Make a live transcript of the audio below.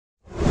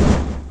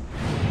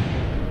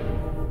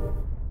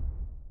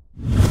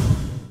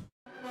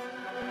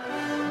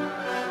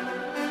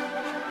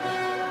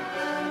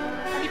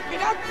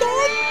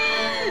ratón!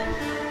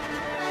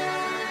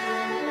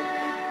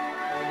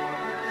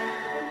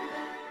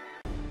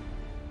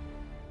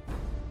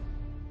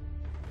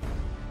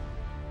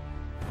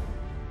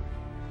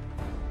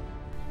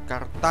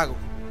 Cartago,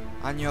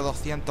 año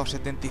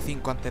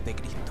 275 a.C.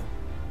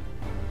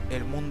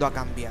 El mundo ha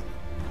cambiado.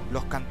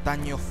 Los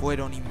cantaños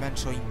fueron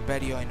inmensos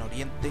imperios en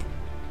Oriente,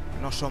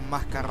 no son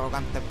más que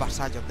arrogantes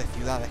vasallos de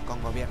ciudades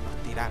con gobiernos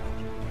tiranos.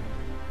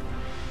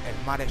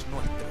 El mar es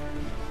nuestro,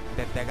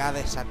 desde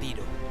Gades a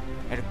Tiro,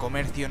 el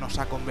comercio nos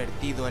ha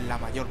convertido en la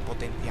mayor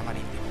potencia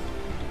marítima.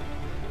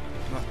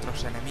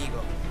 Nuestros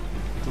enemigos,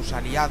 sus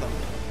aliados,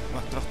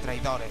 nuestros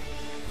traidores,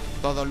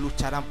 todos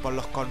lucharán por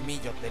los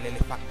colmillos del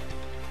elefante.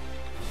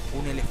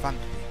 Un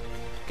elefante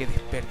que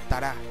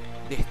despertará,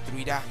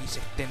 destruirá y se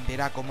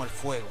extenderá como el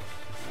fuego,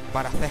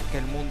 para hacer que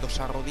el mundo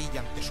se arrodille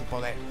ante su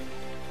poder.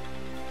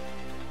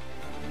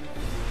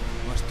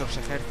 Nuestros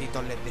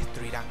ejércitos les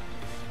destruirán,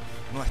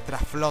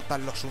 nuestras flotas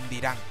los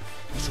hundirán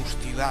y sus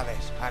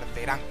ciudades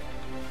arderán.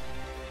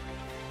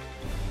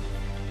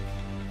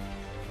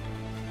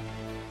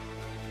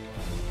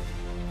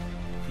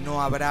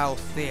 No habrá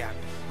océano,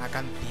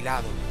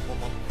 acantilado o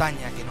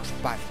montaña que nos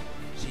pare.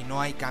 Si no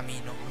hay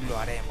camino, lo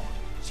haremos.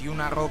 Si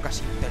una roca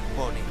se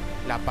interpone,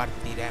 la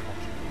partiremos.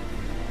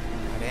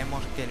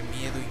 Haremos que el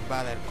miedo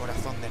invada el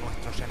corazón de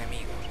nuestros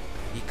enemigos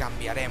y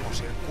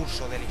cambiaremos el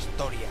curso de la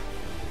historia.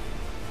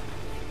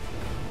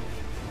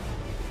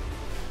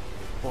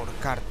 Por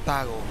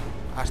Cartago,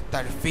 hasta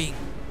el fin.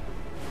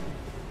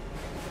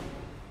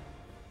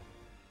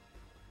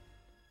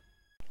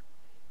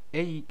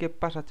 Hey, ¿qué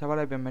pasa,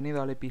 chavales?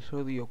 Bienvenidos al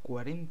episodio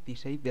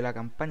 46 de la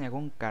campaña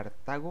con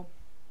Cartago.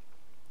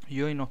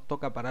 Y hoy nos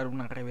toca parar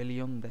una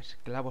rebelión de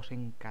esclavos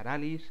en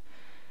Caralis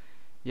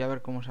y a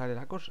ver cómo sale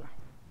la cosa.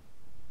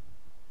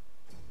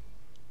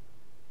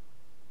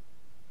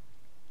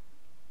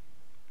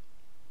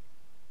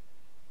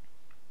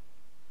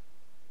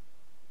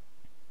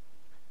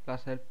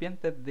 Las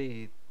serpientes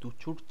de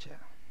Tuchurcha.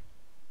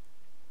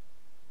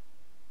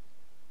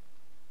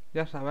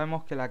 Ya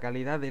sabemos que la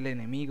calidad del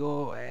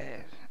enemigo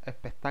es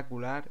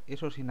espectacular,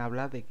 eso sin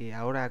hablar de que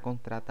ahora ha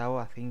contratado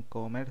a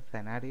 5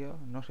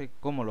 mercenarios, no sé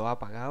cómo lo ha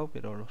pagado,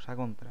 pero los ha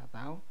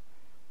contratado.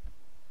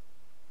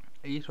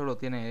 Y solo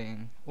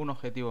tienen un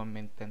objetivo en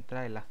mente,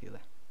 entrar en la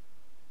ciudad.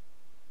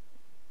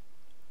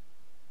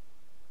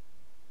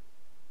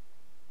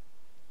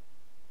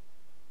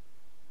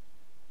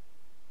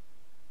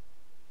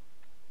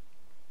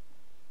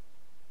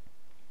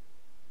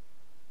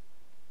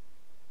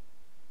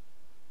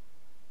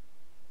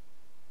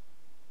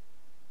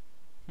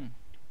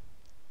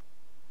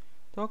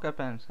 Tengo que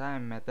pensar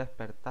en meter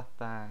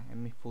pertaztas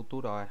en mis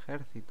futuros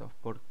ejércitos,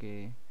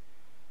 porque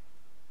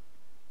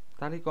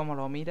tal y como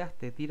lo miras,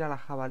 te tira la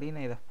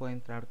jabalina y después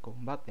entra al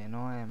combate.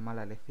 No es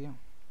mala elección.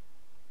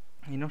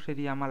 Y no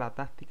sería mala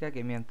táctica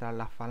que mientras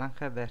las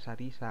falanges de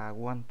Sarisa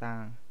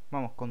aguantan,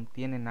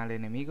 contienen al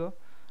enemigo,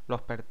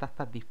 los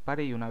pertastas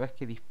disparen y una vez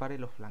que dispare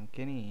lo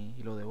flanqueen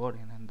y lo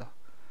devoren en dos.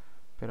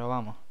 Pero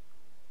vamos,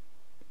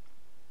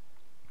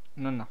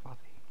 no es nada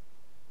fácil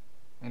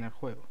en el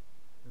juego,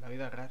 en la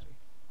vida real.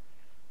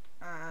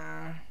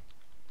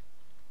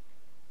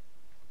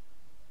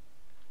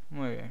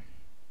 Muy bien.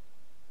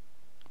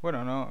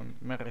 Bueno, no,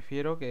 me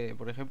refiero que,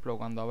 por ejemplo,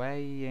 cuando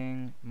veis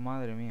en...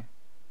 Madre mía.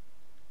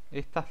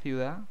 Esta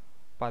ciudad,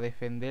 para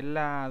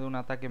defenderla de un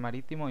ataque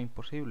marítimo es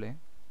imposible, ¿eh?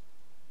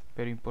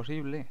 Pero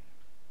imposible.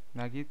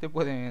 Aquí te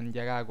pueden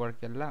llegar a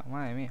cualquier lado,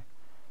 madre mía.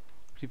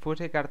 Si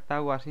fuese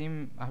Cartago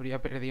así,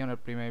 habría perdido en el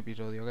primer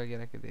episodio. ¿Qué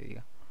quieres que te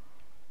diga?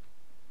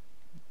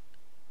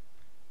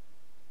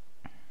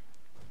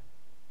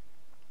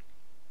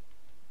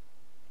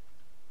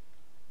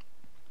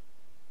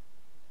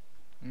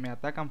 Me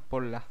atacan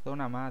por la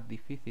zona más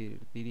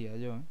difícil, diría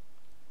yo, ¿eh?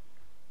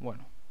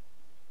 Bueno,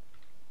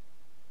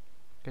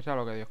 que sea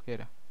lo que Dios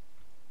quiera.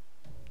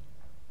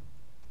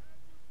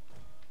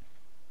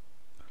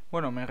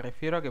 Bueno, me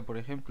refiero a que, por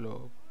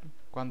ejemplo,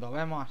 cuando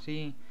vemos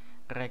así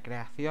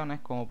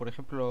recreaciones, como por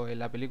ejemplo en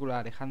la película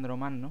Alejandro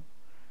Magno,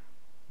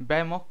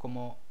 vemos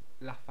como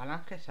las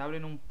falanges se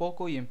abren un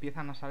poco y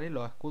empiezan a salir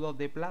los escudos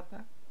de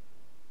plata,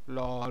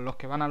 los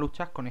que van a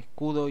luchar con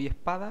escudo y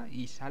espada,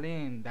 y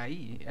salen de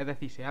ahí. Es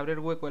decir, se abre el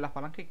hueco de la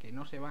falange que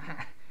no se va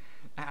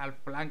al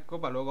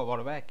flanco para luego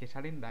volver, es que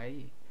salen de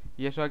ahí.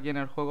 Y eso aquí en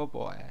el juego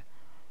pues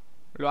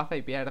lo hace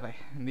y pierde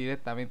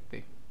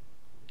directamente,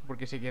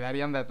 porque se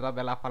quedarían detrás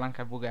de las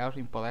falanges bugueados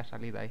sin poder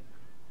salir de ahí.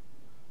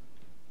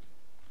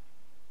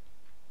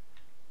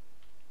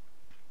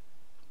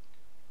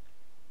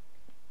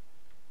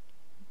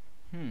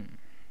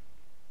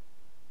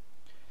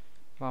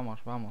 Vamos.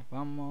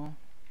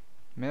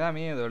 Me da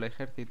miedo el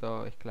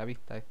ejército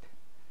esclavista este.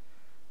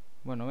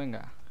 Bueno,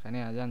 venga,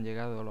 genial, ya han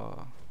llegado los...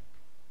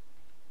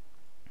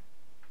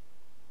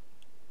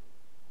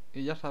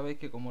 Y ya sabéis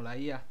que como la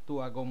IA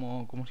actúa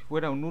como si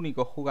fuera un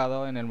único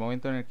jugador, en el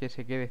momento en el que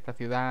se quede esta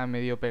ciudad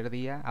medio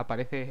perdida,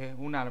 aparece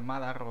una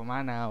armada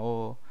romana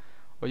o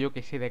O yo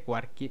que sé, de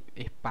cualquier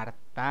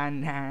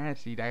espartana,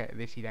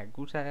 de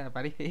Siracusa,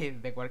 aparece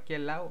de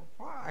cualquier lado.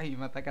 ¡Fua! Y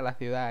me ataca la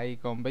ciudad ahí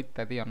con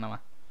 20 tíos nada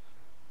más.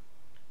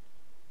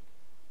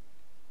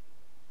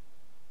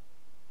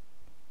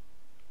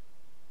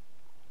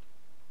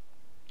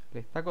 Le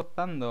está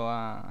costando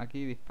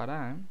aquí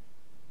disparar, ¿eh?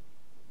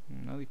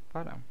 No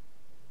disparan.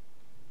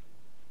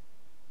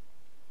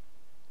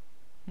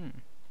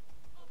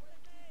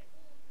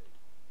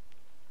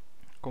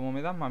 Como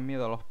me dan más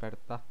miedo los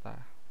pertastas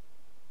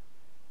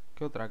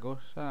que otra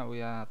cosa,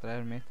 voy a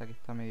traerme esta que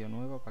está medio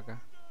nueva para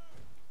acá.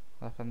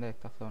 A defender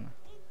esta zona.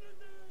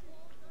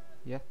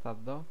 Y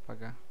estas dos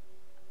para acá.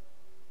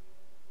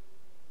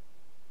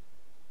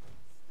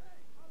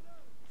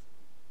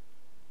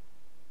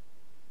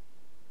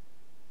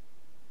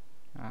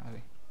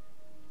 Vale.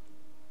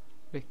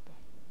 Listo.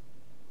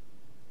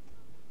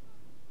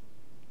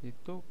 Y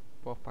tú,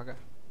 pues para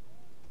acá.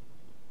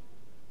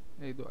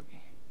 Y tú aquí.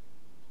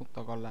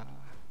 Junto con las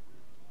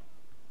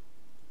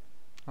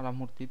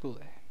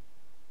multitudes.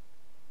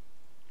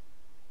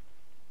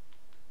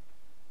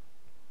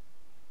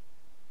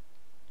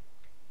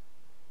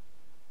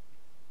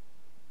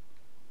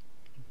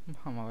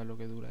 Vamos a ver lo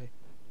que dura esto.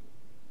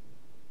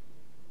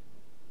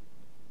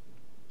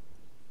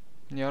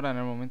 Y ahora en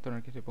el momento en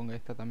el que se ponga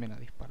esta también a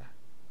disparar.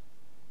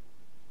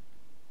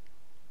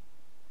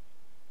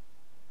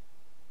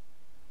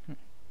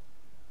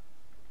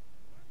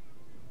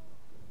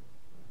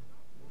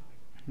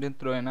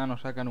 Dentro de nada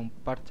nos sacan un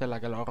parche en la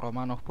que los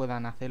romanos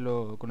puedan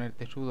hacerlo con el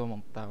tesudo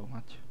montado,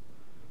 macho.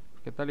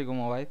 Porque tal y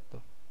como va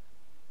esto,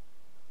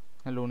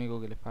 es lo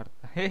único que le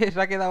falta. Se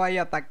ha quedado ahí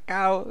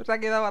atascado. Se ha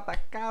quedado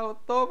atascado.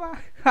 Toma.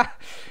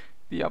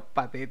 Tío,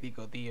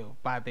 patético, tío.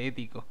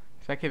 Patético.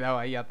 Se ha quedado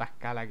ahí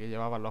atascada la que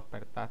llevaban los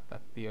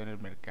pertastas, tío, en el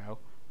mercado.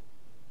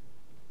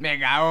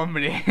 Venga,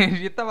 hombre.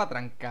 Si estaba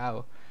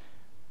trancado.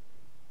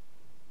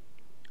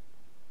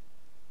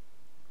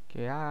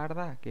 Que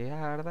arda, que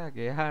arda,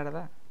 que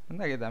arda.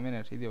 Anda que también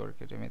el sitio por el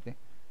que se mete.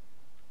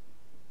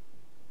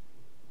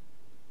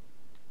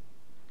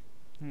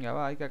 Venga,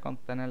 va, hay que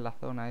contener la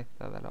zona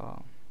esta de los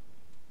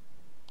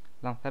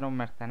lanceros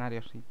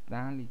mercenarios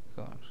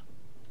itálicos.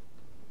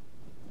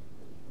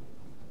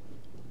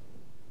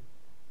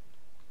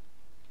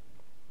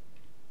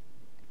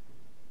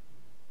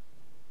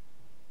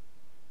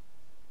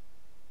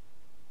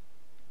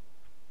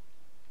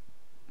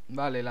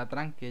 Vale, la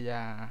tranque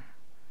ya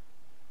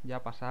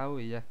ha pasado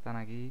y ya están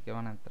aquí que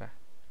van a entrar.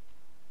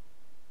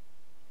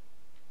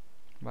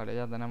 Vale,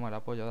 ya tenemos el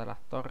apoyo de las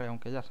torres,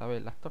 aunque ya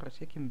sabéis, las torres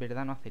sí es que en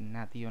verdad no hacen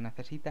nada, tío.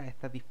 Necesitas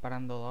estar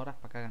disparando 2 horas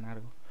para que hagan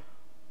algo.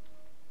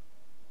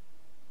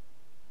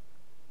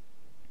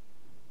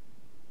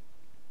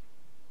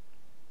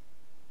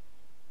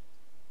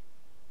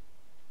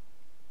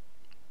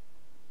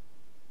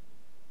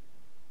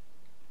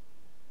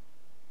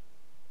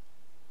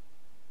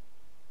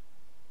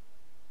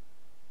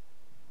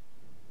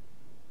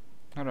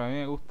 Claro, a mí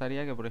me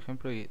gustaría que, por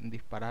ejemplo,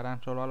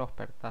 dispararan solo a los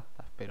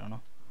pertastas, pero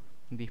no.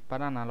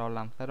 Disparan a los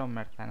lanceros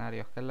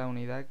mercenarios, que es la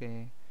unidad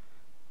que,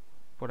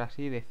 por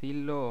así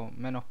decirlo,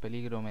 menos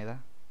peligro me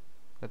da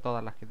de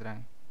todas las que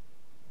traen.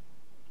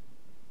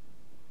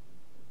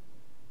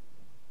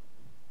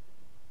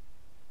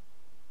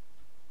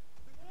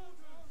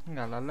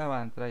 Venga, las levas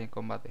a entrar en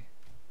combate.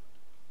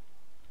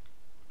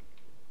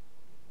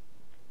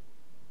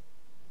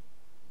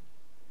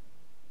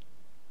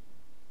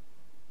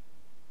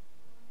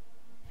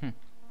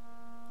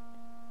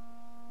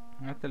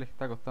 A este le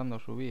está costando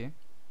subir, ¿eh?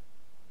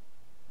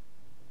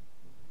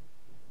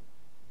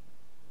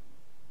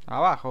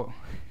 ¡Abajo!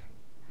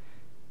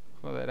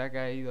 Joder, ha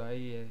caído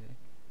ahí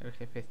el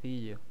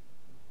jefecillo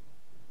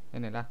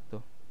en el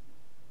acto.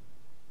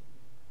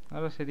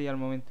 Ahora sería el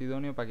momento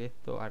idóneo para que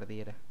esto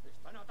ardiera.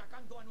 Están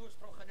atacando a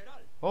nuestro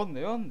general.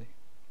 ¿Dónde? ¿Dónde?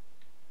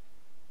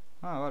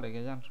 Ah, vale,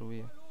 que ya han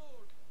subido.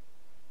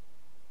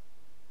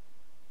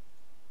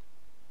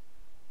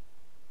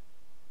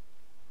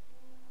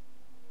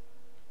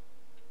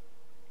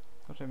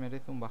 Esto se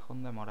merece un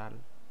bajón de moral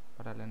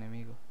para el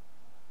enemigo.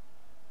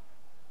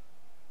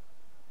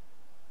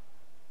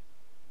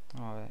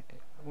 Vamos a ver,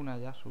 una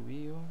ya ha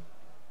subido,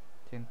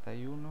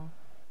 81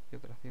 y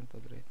otra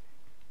 113.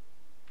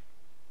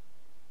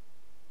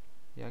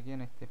 Y aquí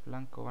en este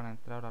flanco van a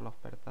entrar ahora los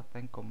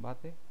pertastas en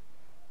combate.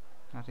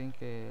 Así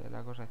que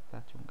la cosa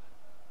está chunga.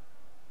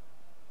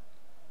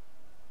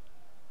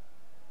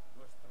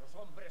 Nuestros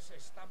hombres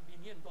están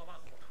viniendo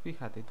abajo.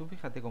 Tú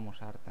fíjate cómo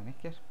saltan. Es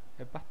que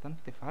es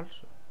bastante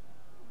falso.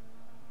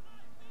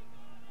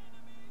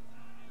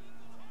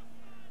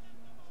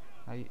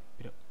 Ahí,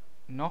 pero...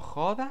 ¿No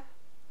jodas?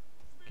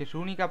 Que su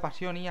única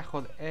pasión es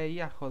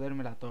ir a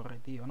joderme la torre,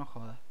 tío. No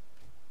jodas.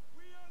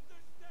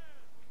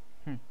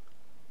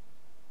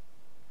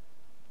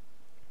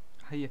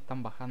 Ahí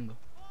están bajando.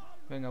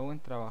 Venga,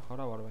 buen trabajo,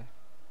 ahora volver.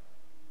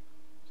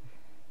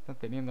 Están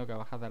teniendo que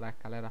bajar de las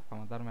escaleras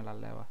para matarme las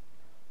levas.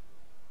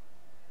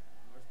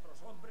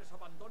 Nuestros hombres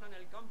abandonan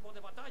el campo de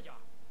batalla.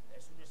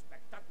 Es un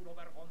espectáculo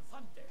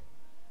vergonzante.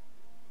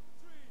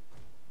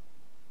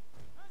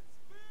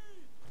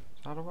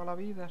 Salva la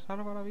vida,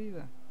 salva la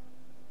vida.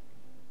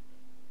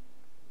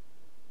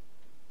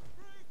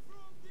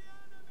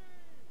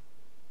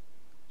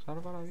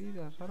 Salva la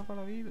vida, salva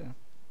la vida.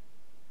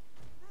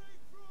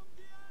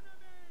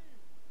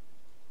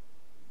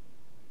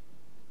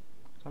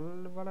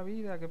 Salva la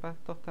vida, que para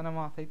estos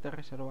tenemos aceite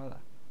reservada.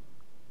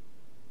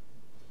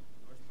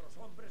 Nuestros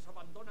hombres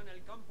abandonan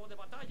el campo de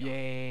batalla.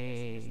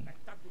 Yeah. Es un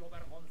espectáculo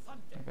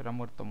vergonzante. Pero ha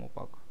muerto muy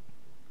poco.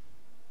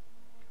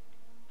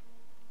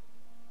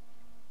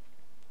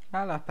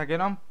 Hasta que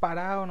no han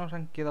parado no se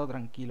han quedado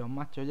tranquilos,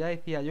 macho. Ya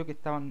decía yo que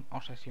estaban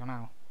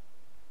obsesionados.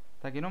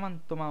 Hasta que no me han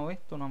tomado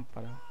esto no han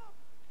parado.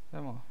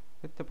 Vamos,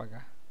 este para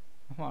acá.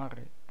 Vamos a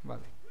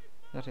Vale,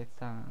 ya se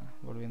está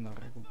volviendo a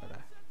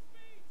recuperar.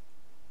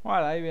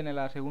 Vale, ahí viene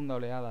la segunda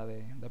oleada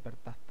de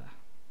pertasta.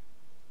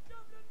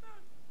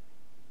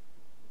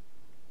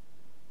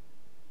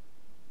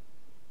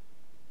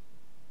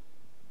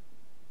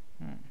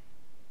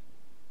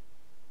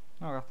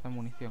 No gastes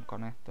munición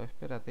con esto.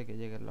 Espérate que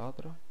lleguen los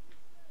otros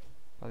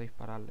para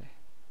dispararles.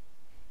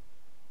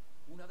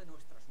 Una de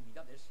nuestras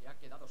unidades se ha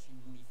quedado sin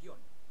munición.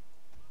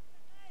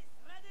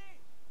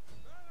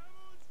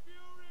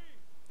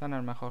 Está en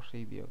el mejor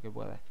sitio que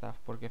pueda estar,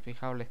 porque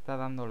fijaos, le está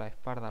dando la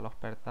espalda a los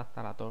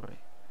pertasta a la torre.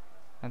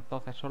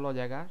 Entonces solo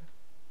llegar,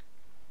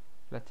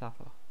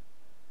 flechazos.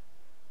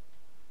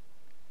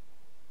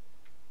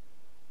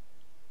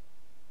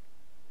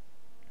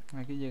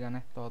 Aquí llegan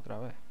estos otra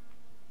vez.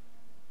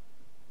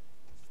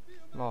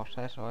 Los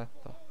sesos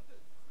estos.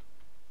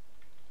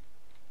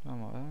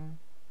 Vamos a ver.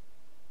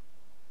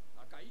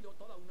 Ha caído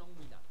toda una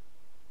unidad.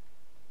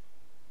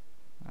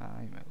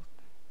 Ahí me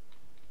gusta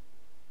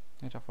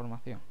esa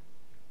formación.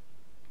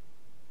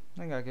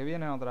 Venga, que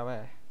vienen otra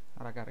vez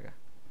a la carga.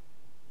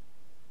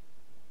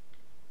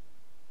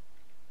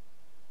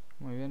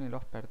 Muy bien, y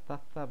los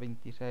pertastas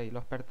 26.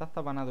 Los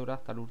pertastas van a durar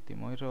hasta el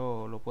último,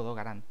 eso lo puedo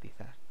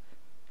garantizar.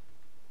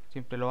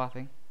 Siempre lo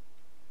hacen.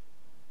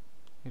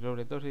 Y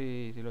sobre todo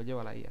si lo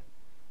lleva la IA.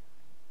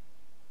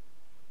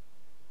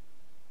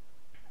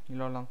 Y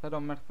los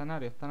lanceros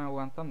mercenarios están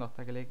aguantando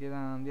hasta que le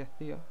quedan 10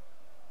 tíos.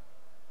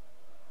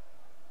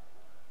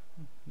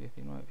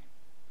 19.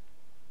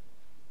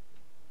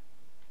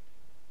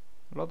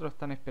 Los otros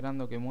están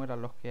esperando que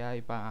mueran los que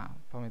hay para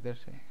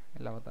meterse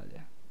en la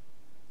batalla.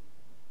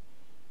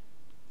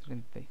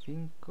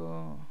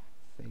 35.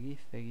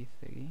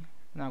 Seguí.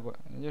 No,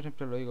 yo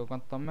siempre lo digo,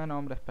 cuantos menos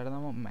hombres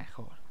perdamos,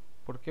 mejor.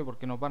 ¿Por qué?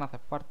 Porque nos van a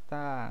hacer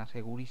falta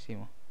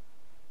segurísimo.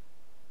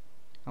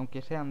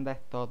 Aunque sean de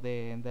estos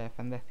de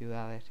defender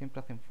ciudades,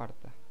 siempre hacen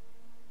falta.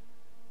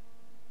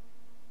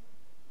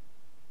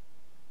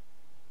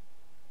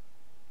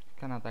 Es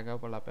que han atacado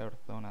por la peor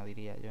zona,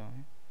 diría yo,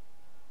 ¿eh?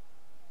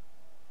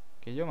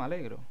 Que yo me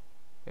alegro,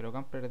 pero que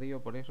han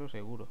perdido por eso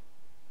seguro.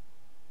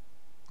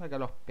 Que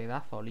los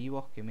pedazos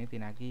olivos que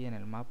meten aquí en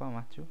el mapa,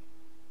 macho.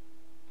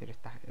 Pero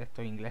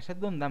estos ingleses,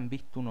 ¿dónde han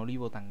visto un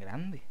olivo tan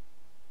grande?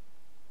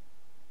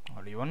 Los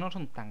olivos no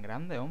son tan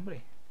grandes,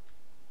 hombre.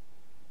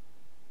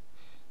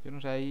 Yo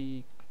no sé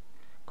ahí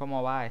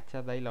cómo va a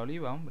echar de ahí la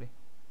oliva, hombre.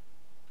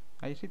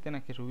 Ahí sí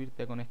tienes que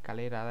subirte con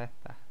escalera de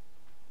estas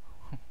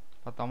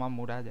para tomar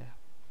murallas,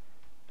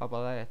 para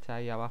poder echar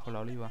ahí abajo la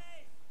oliva.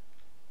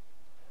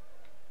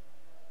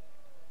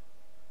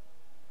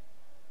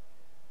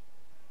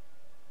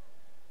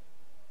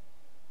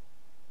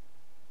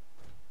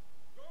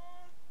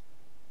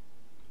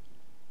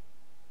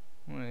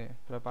 Muy bien,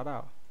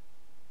 preparado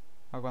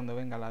a cuando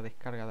venga la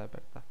descarga de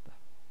pertasta.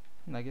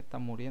 De aquí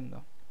están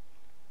muriendo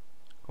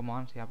como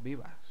ansias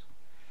vivas.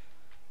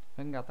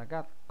 Venga,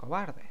 atacad,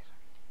 cobardes.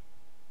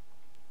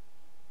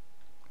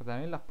 Que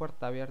tenéis las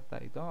puertas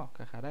abiertas y todo, os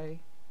quejaréis.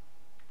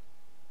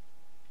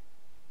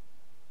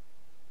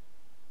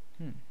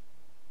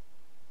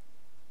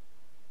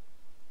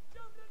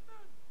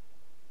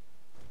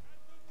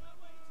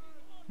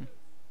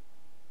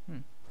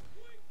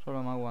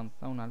 Solo me ha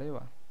aguantado una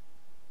leva.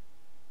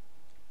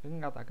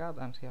 Venga, atacad,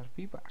 ansias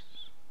vivas.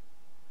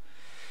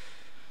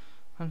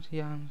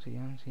 Ansia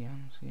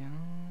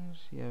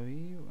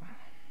viva.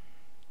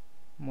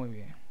 Muy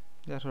bien.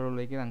 Ya solo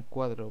le quedan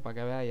 4, para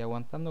que veáis,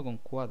 aguantando con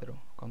 4,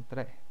 con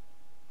 3.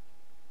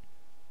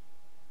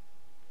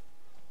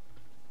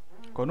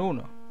 Con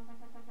 1.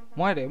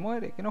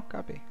 Muere, que no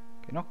escape.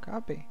 Que no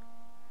escape.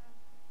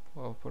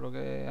 Pues por lo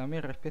que a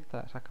mí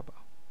respecta, se ha escapado.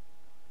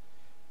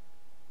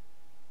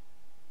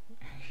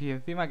 Y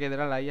encima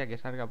quedará la IA que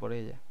salga por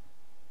ella.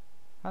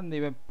 Anda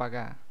y ven para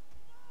acá.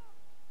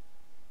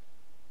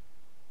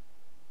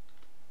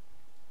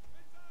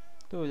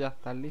 Tú ya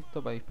estás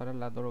listo para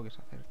dispararle a todo lo que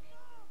se acerque.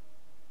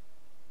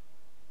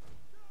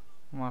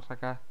 Vamos a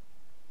sacar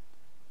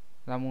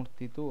la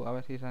multitud, a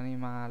ver si se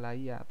anima a la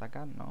IA a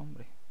atacar. No,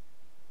 hombre.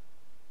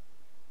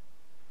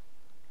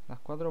 Las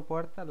 4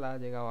 puertas las ha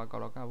llegado a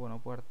colocar. Bueno,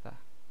 puertas.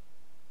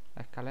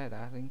 La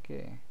escalera, así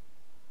que...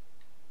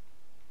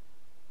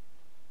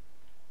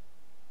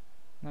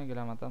 No hay que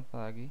la matanza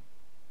de aquí.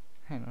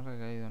 No se ha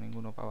caído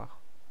ninguno para abajo.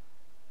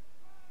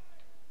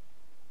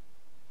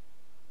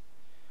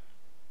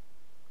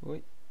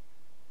 Uy.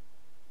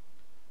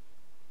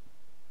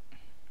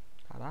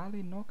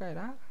 Vale, no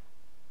caerá.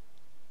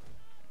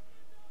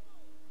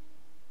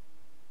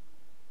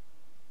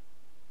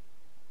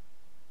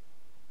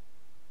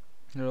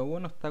 Lo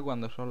bueno está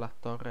cuando son las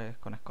torres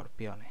con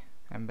escorpiones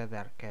en vez de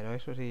arqueros.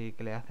 Eso sí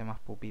que le hace más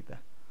pupita.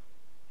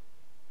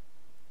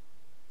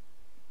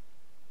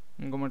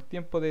 Como el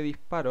tiempo de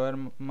disparo es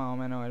más o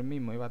menos el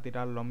mismo y va a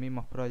tirar los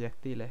mismos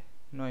proyectiles,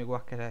 no es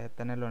igual que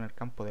tenerlo en el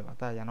campo de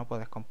batalla. No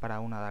puedes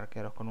comparar una de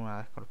arqueros con una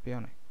de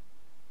escorpiones.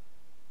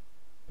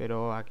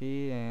 Pero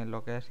aquí en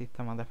lo que es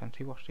sistemas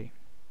defensivos sí.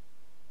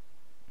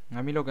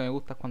 A mí lo que me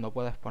gusta es cuando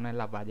puedes poner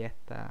las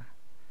ballestas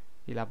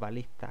y las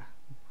balistas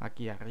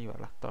aquí arriba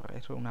en las torres.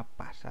 Eso es una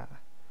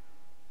pasada.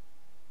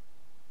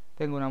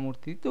 Tengo una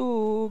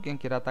multitud. ¿Quién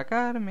quiere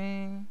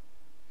atacarme?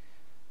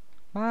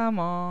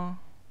 Vamos.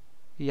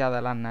 Y a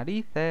de las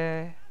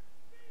narices.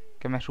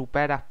 Que me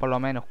superas por lo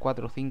menos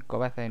 4 o 5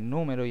 veces en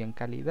número y en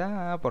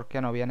calidad. ¿Por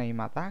qué no vienes y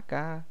me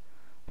atacas?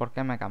 ¿Por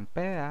qué me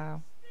campeas?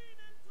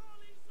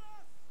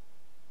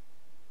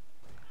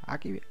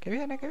 Aquí, que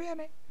viene, que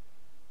viene.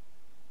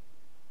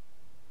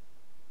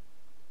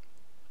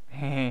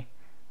 Jeje,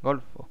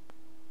 golfo.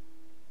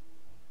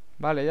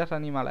 Vale, ya se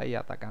anima ahí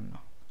a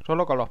atacarnos.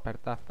 Solo con los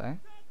pertazas,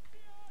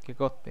 Que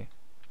coste.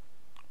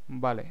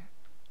 Vale.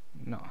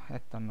 No,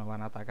 estos no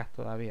van a atacar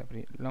todavía.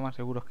 Lo más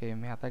seguro es que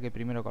me ataque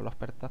primero con los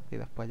pertazas y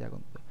después ya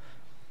con todo.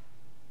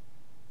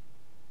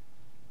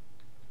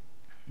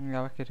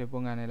 Una vez que se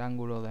ponga en el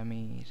ángulo de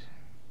mis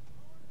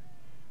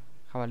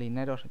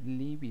jabalineros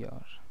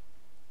libios.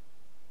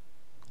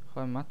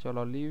 Joder, macho,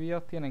 los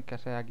libios tienen que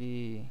ser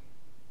aquí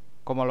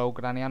como los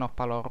ucranianos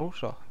para los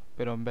rusos,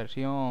 pero en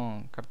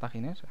versión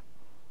cartaginesa.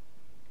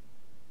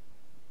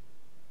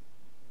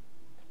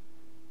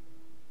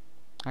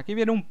 Aquí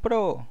viene un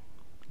pro.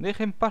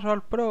 Dejen paso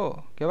al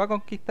pro, que va a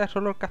conquistar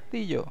solo el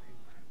castillo.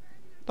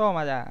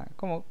 Toma ya,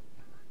 ¿cómo?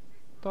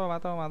 Toma,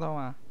 toma,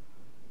 toma.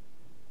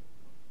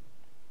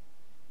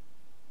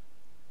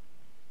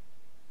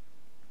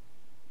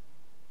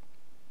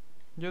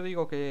 Yo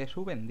digo que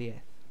suben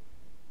 10.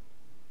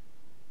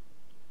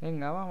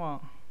 Venga,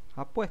 vamos.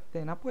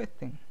 Apuesten,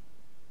 apuesten.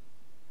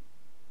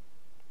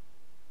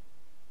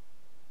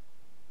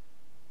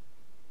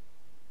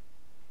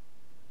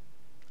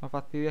 No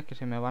fastidies que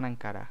se me van a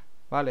encarar.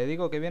 Vale,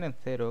 digo que vienen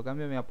 0.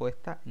 Cambio mi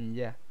apuesta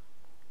ya.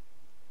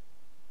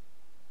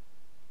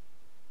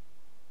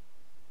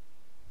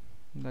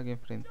 Da que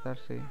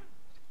enfrentarse.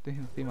 Estoy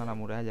encima de la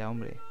muralla,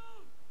 hombre.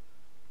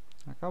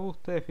 Acaba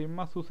usted de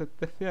firmar su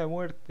sentencia de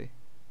muerte.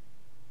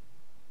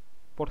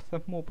 Por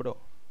ser muy pro.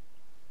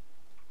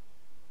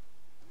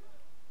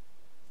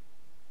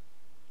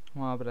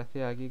 Vamos a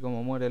apreciar aquí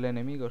como muere el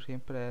enemigo.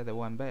 Siempre es de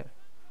buen ver.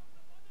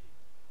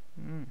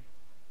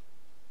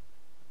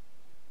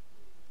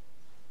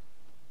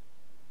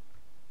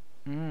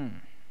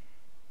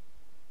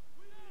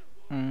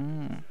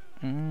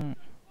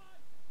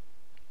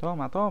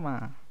 Toma,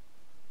 toma.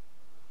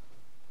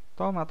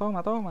 Toma,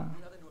 toma, toma.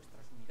 Una de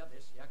nuestras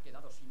unidades se ha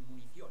quedado sin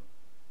munición.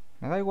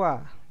 Me da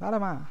igual. Dale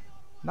más.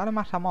 Dale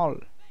más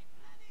amor.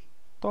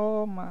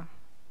 Toma.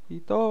 Y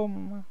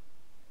toma.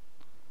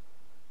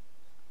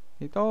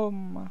 Y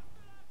toma.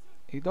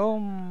 Y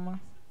toma.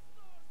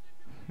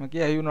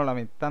 Aquí hay uno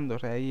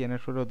lamentándose ahí en el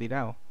suelo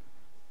tirado.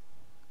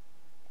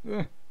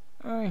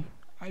 Ay,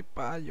 ay,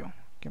 payo.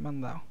 ¿Qué me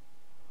han dado?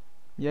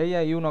 Y ahí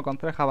hay uno con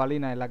 3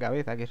 jabalinas en la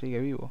cabeza que sigue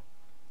vivo.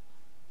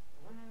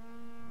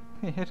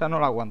 Y esa no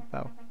la ha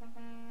aguantado.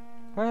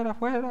 ¡Fuera,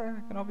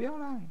 fuera! ¡Que nos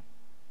violan!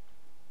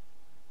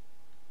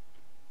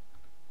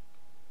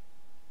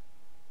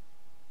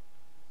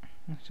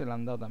 Se le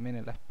han dado también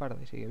en la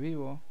espalda y sigue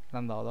vivo. Le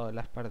han dado 2 en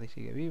la espalda y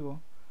sigue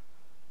vivo.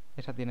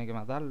 Esa tiene que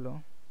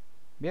matarlo.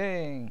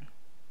 ¡Bien!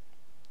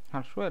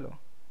 Al suelo.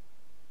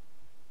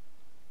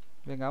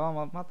 Venga,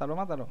 vamos, mátalo,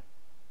 mátalo.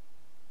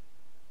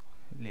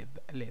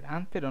 Le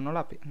dan, pero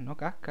no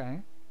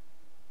casca,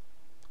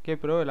 Qué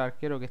pro el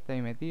arquero que está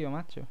ahí metido,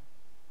 macho.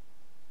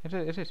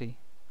 Ese sí.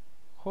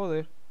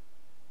 Joder.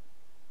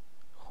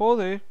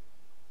 Joder.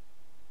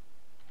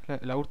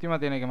 La última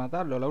tiene que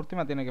matarlo. La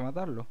última tiene que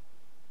matarlo.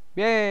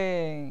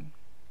 ¡Bien!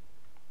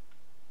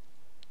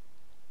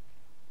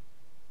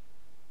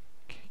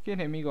 ¿Qué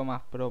enemigo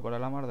más pro, por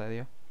el amor de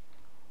Dios?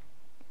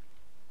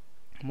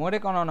 Muere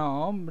con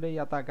honor, hombre, y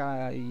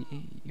ataca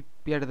y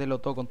piérdelo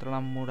todo contra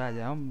las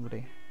murallas,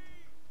 hombre.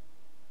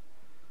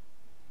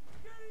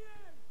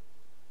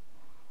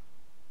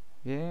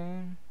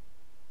 Bien.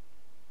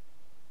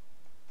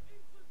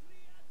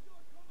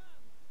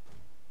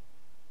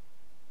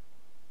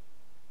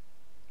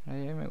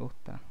 Ahí me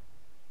gusta.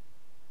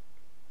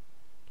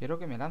 Quiero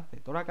que me lance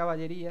toda la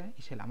caballería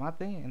y se la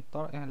mate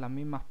en las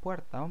mismas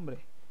puertas,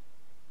 hombre.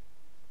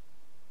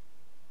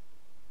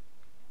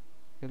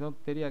 Qué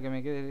tontería que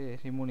me quede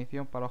sin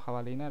munición para los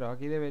jabalineros.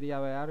 Aquí debería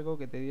haber algo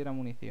que te diera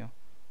munición.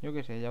 Yo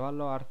qué sé,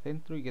 llevarlo al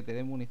centro y que te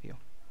dé munición.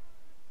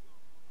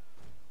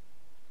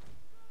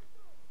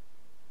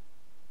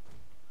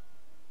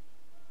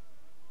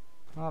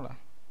 Hala.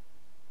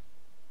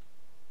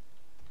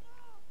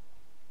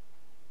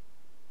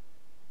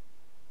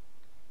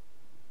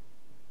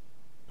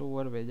 Tú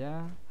vuelve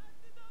ya.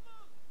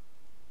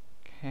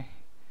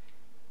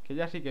 Que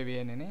ya sí que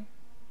vienen, ¿eh?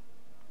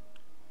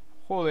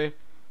 Joder.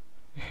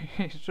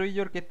 Soy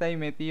yo el que está ahí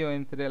metido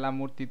entre las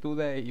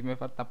multitudes y me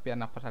faltan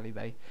piernas para salir de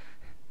ahí.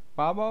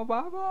 ¡Vamos,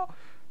 vamos!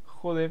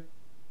 Joder.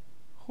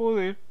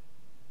 Joder.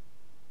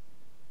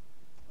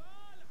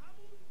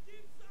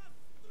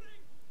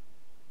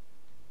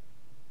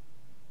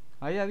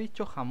 Ahí ha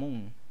dicho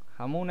Jamún.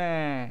 Jamún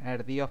es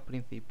el dios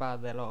principal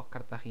de los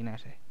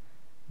cartagineses.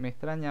 Me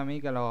extraña a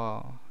mí que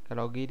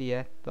los guiris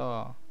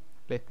estos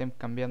le estén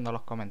cambiando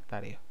los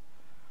comentarios.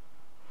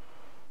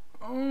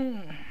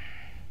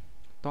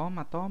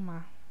 Toma,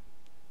 toma.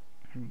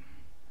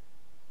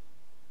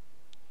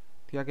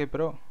 Hostia, qué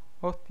pro.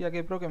 Hostia,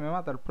 qué pro, que me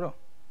mata el pro.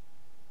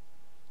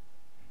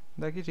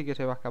 De aquí sí que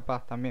se va a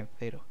escapar también,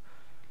 cero.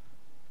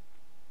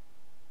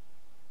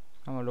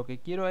 Vamos, lo que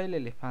quiero es el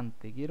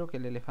elefante. Quiero que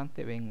el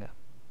elefante venga.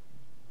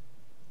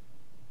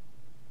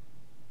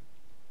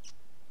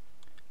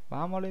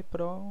 Vámonos,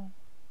 pro.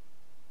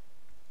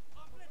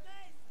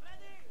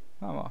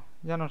 Vamos,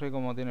 ya no sé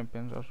cómo tienen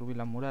pensado subir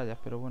las murallas,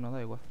 pero bueno,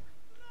 da igual.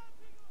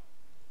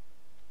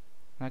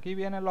 Aquí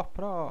vienen los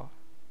pros.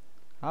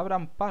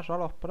 Abran paso a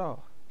los pros.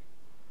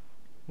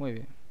 Muy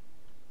bien.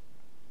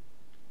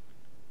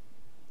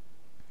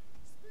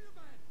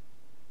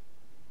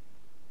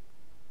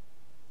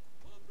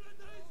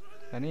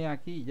 Venid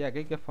aquí ya, que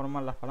hay que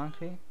formar la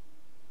falange.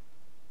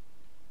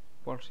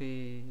 Por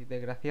si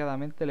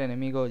desgraciadamente el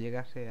enemigo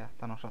llegase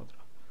hasta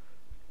nosotros.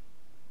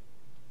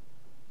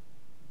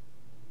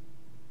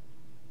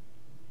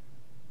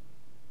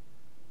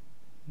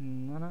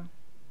 Nada.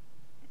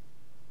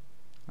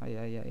 Ahí,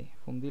 ahí, ahí.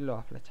 Fundirlos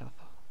a flechazos.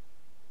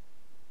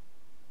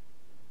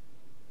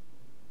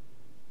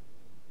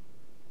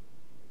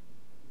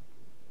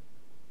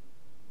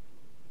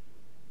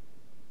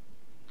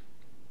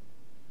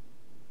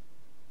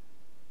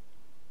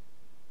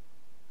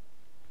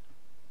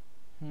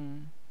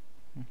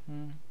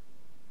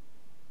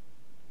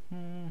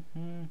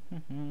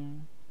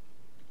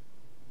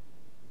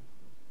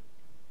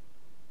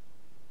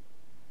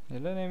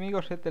 El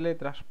enemigo se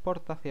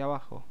teletransporta hacia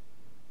abajo.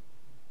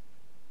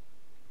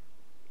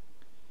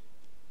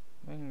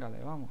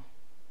 Véngale, vamos.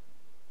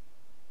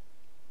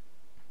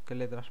 Que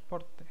le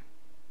transporte.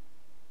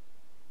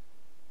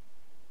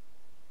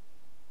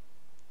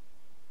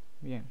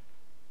 Bien.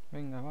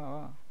 Venga, va,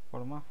 va.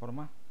 Forma,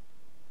 forma.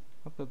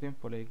 ¿Cuánto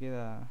tiempo le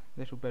queda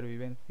de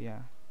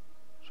supervivencia?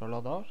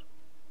 ¿Solo 2?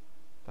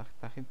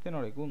 Esta gente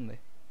no le cunde.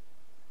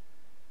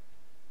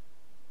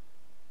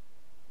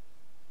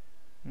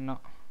 No,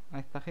 a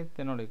esta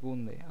gente no le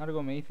cunde.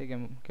 Algo me dice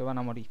que van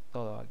a morir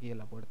todos aquí en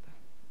la puerta.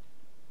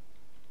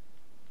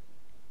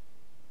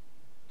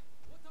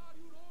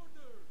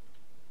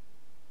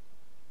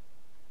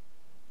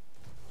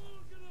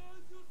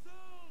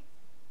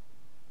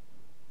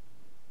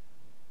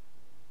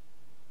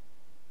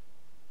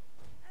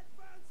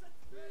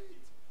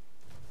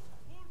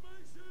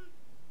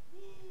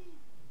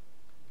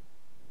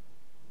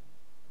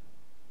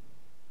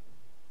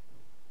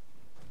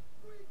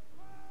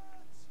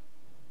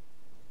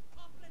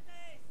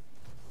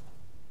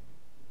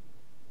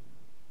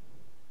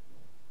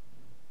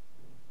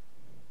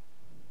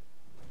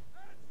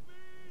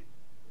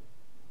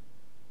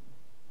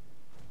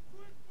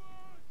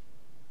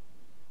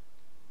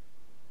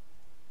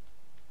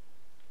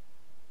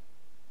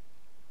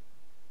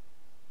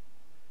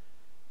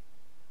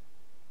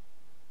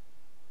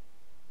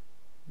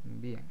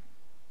 Bien.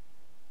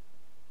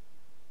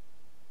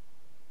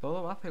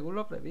 Todo va según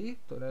lo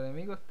previsto. El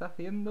enemigo está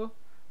haciendo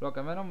lo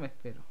que menos me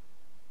espero.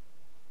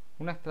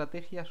 Una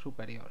estrategia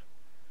superior.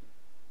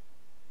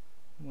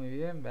 Muy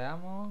bien,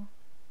 veamos.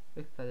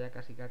 Esta ya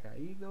casi que ha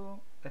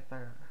caído.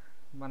 Esta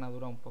van a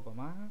durar un poco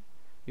más.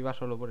 Y va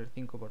solo por el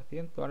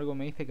 5%. Algo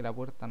me dice que la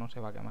puerta no se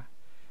va a quemar.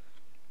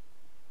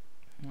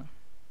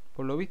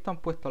 Por lo visto han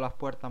puesto las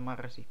puertas más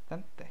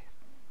resistentes.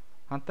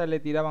 Antes le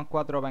tiraban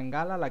 4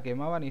 bengalas, la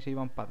quemaban y se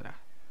iban para atrás.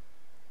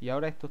 Y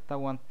ahora esto está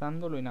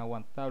aguantando lo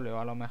inaguantable. O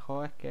a lo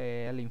mejor es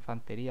que es la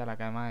infantería la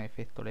que más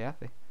efecto le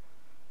hace.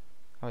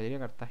 Caballería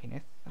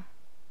cartaginesa.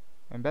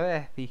 En vez de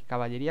decir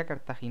caballería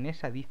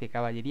cartaginesa, dice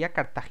caballería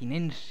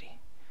cartaginense.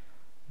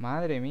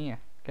 Madre mía,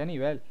 qué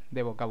nivel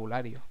de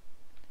vocabulario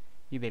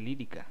y de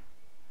lírica.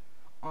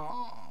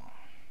 Oh.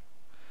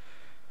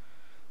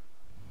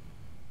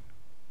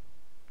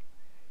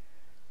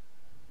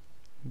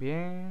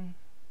 Bien.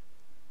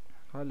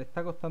 Vale, le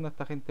está costando a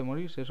esta gente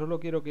morirse.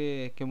 Solo quiero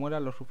que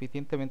mueran lo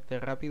suficientemente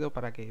rápido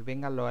para que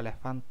vengan los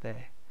elefantes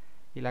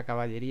y la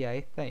caballería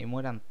esta y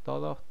mueran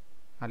todos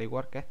al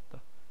igual que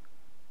estos.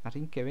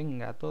 Así que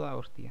venga, toda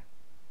hostia.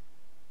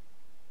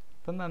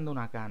 Están dando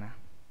una gana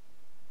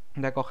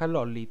de coger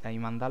los litas y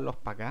mandarlos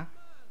para acá.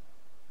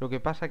 Lo que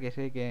pasa que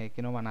sé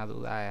que no van a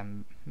dudar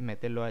en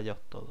meterlos a ellos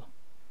todos.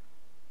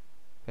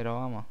 Pero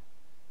vamos.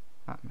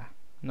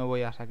 No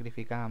voy a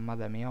sacrificar más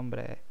de mi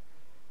hombre.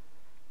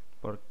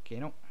 ¿Por qué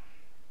no?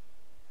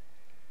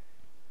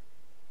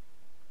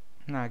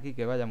 Aquí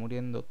que vaya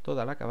muriendo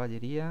toda la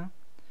caballería.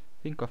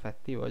 5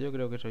 efectivos. Yo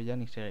creo que eso ya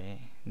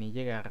ni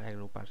llega a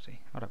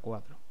reagruparse. Ahora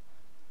 4.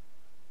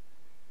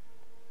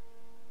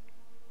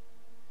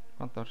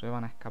 ¿Cuántos se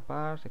van a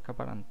escapar? Se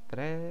escaparán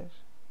 3.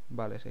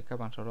 Vale, se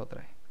escapan solo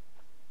 3.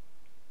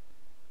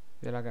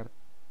 De la carta.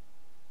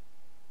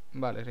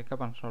 Vale, se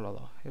escapan solo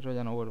 2. Eso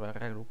ya no vuelve a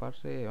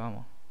reagruparse,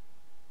 vamos.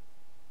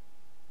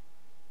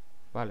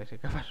 Vale, se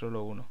escapa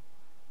solo 1.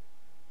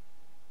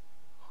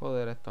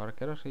 Joder, estos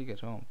arqueros sí que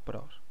son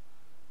pros.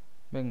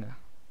 Venga.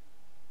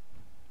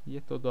 Y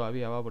esto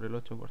todavía va por el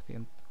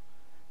 8%.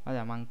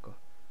 Vaya manco.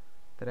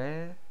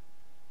 3.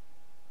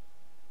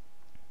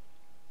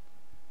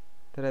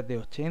 3 de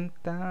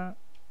 80.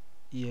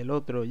 Y el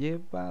otro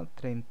lleva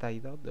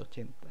 32 de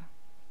 80.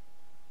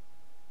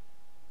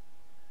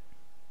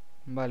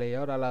 Vale, y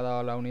ahora le ha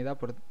dado la unidad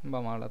por...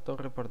 Vamos, a la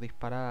torre por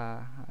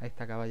disparar a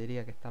esta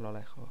caballería que está a lo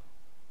lejos.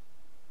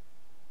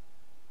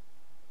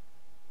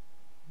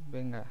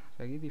 Venga,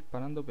 seguid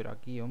disparando, pero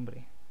aquí,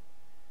 hombre.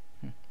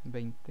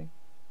 20.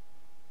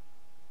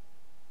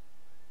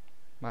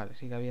 Vale,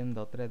 sigue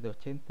habiendo 3 de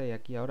 80 y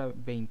aquí ahora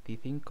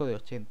 25 de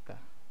 80.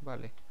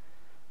 Vale.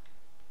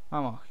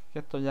 Vamos, que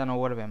estos ya no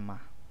vuelven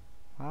más.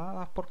 Ah,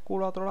 das por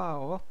culo a otro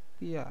lado,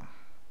 hostia.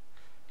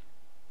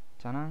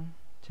 Chanán,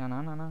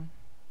 chananana.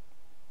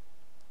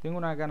 Tengo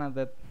unas ganas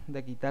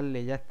de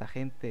quitarle ya a esta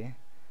gente,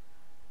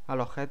 a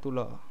los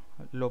gétulos,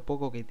 lo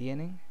poco que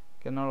tienen,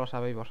 que no lo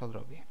sabéis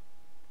vosotros bien.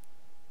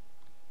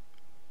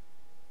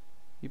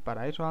 Y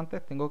para eso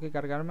antes tengo que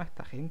cargarme a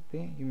esta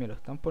gente y me lo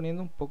están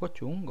poniendo un poco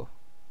chungo.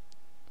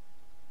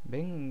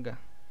 Venga.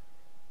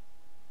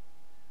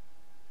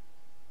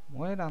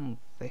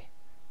 Muéranse.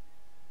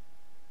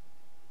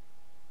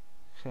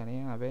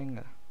 Genial,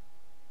 venga.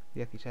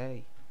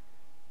 16.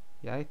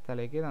 Y a esta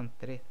le quedan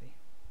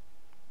 13.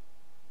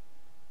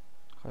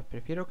 Joder,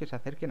 prefiero que se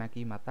acerquen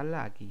aquí,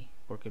 matarla aquí.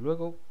 Porque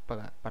luego,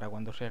 para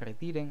cuando se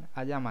retiren,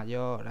 haya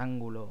mayor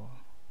ángulo.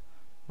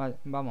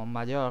 Vamos,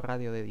 mayor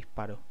radio de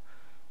disparo.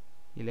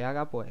 Y le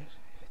haga, pues,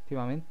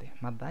 efectivamente,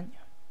 más daño.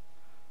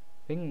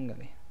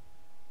 Véngale.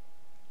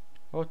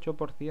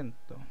 8%.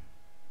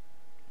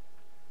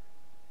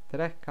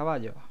 3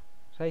 caballos.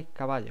 6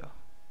 caballos.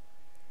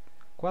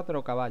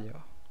 4 caballos.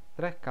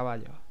 3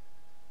 caballos.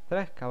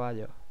 3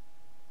 caballos.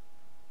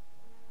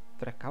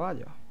 3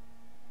 caballos.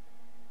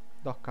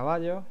 2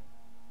 caballos.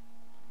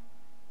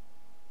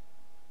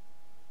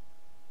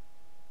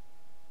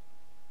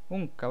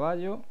 1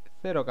 caballo.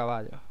 0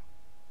 caballos.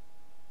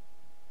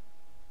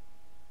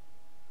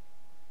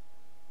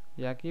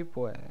 Y aquí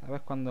pues a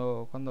ver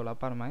cuando la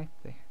palma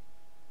este.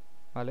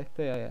 Vale,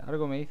 este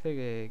algo me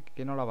dice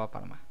que no la va a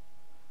palmar.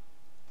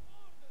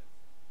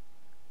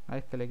 A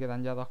este le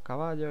quedan ya 2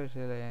 caballos.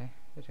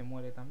 Ese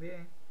muere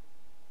también.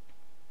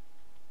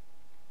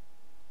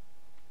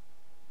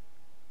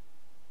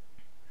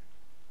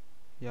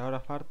 Y ahora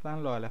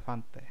faltan los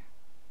elefantes.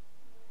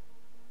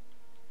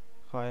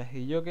 Joder,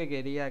 y yo que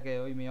quería que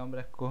hoy mis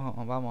hombres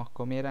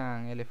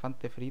comieran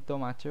elefante frito,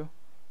 macho.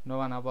 No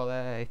van a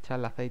poder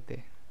echarle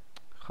aceite.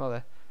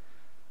 Joder.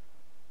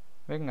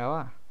 Venga,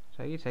 va.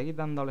 Seguid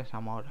dándoles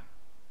amor.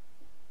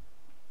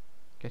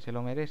 Que se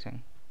lo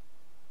merecen.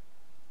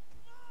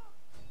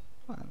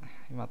 Vale,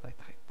 y mata a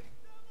esta gente.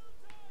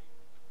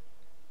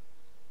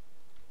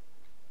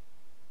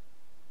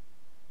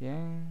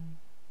 Bien.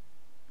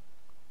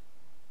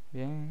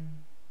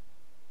 Bien.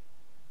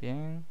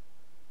 Bien.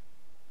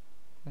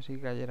 Así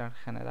cayera el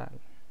general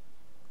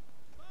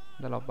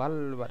de los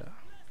bárbaros.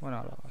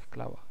 Bueno, los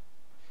esclavos.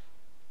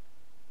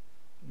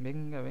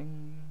 Venga,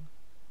 venga.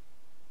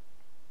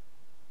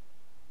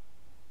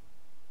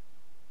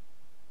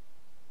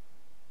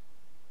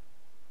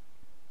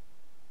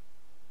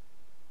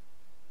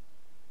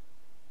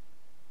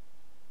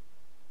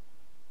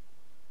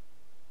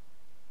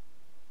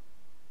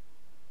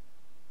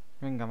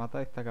 Venga, mata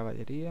a esta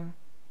caballería.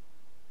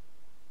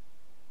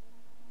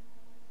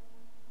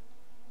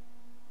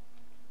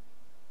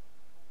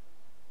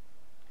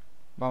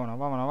 Vámonos,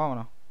 vámonos,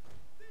 vámonos.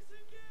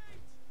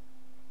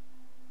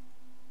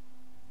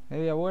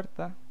 Media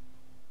vuelta.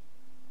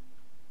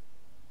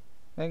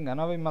 Venga,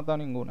 no habéis matado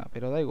ninguna,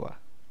 pero da igual.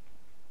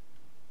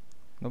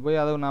 Os voy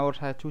a dar una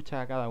bolsa de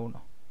chucha a cada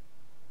uno.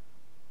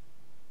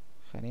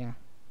 Genial.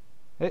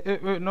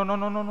 No, no,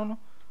 no, no, no, no.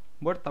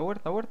 Vuelta,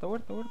 vuelta, vuelta,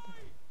 vuelta, vuelta.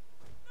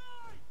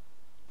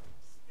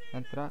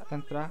 Entra,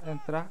 entra,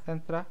 entra,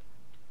 entra.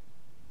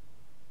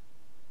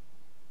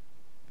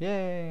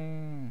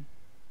 Bien.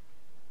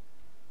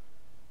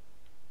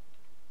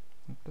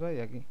 Entra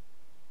de aquí.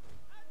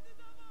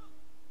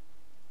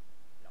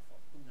 La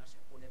fortuna se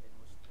pone de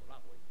nuestro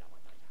lado en la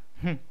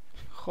batalla.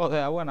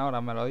 Joder, a buena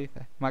hora me lo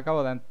dices. Me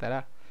acabo de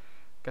enterar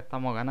que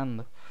estamos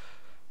ganando.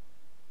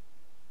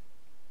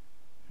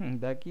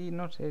 De aquí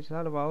no se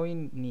salva hoy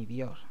ni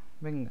Dios.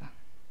 Venga.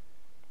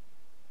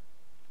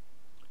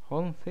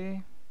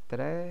 11,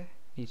 3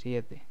 y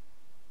 7.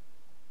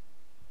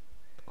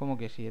 ¿Cómo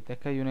que 7? Es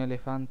que hay un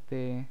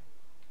elefante...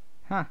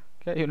 ¡Ah!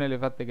 Que hay un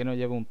elefante que no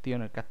lleva un tío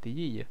en el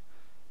castillillo.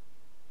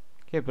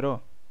 ¡Qué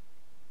pro!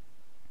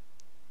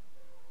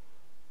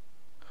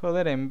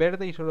 Joder, en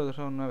verde y solo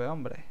son 9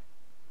 hombres.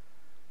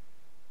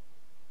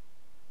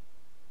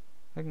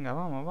 Venga,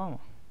 vamos,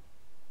 vamos.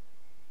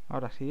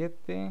 Ahora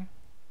 7.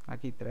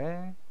 Aquí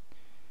 3.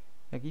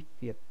 Y aquí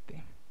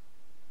 7.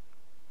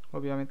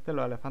 Obviamente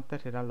los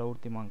elefantes serán los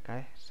últimos en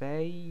caer.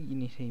 6 y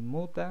ni se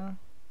inmutan.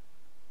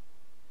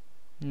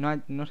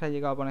 No se ha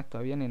llegado a poner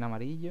todavía ni en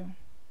amarillo.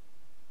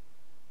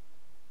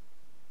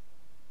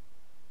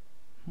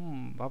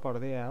 Va por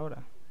 10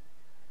 ahora.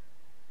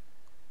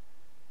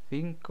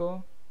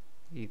 5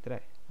 y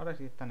 3. Ahora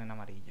sí están en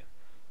amarillo.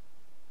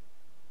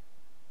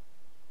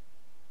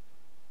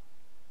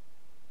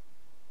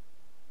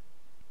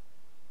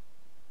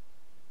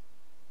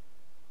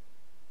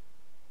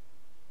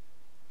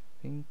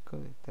 Cinco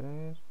de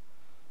 3.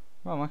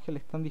 Vamos, es que le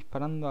están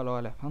disparando a los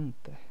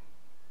elefantes.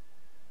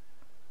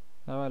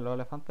 A ver, los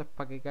elefantes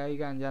para que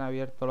caigan ya han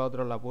abierto los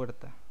otros la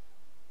puerta.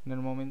 En el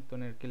momento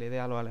en el que le dé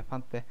a los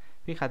elefantes,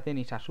 fíjate,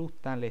 ni se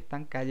asustan, le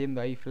están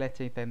cayendo ahí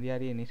flechas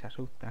incendiarias y ni se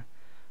asustan.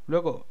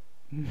 Luego,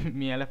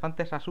 mis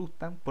elefantes se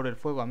asustan por el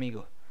fuego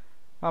amigo.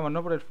 Vamos,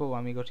 no por el fuego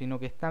amigo, sino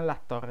que están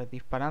las torres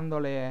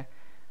disparándole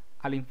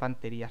a la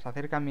infantería. Se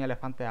acercan mis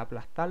elefantes a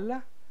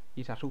aplastarla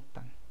y se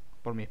asustan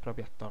por mis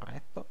propias torres.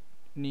 Estos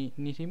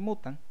ni se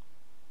inmutan.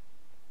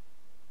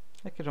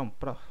 Es que son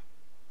pros.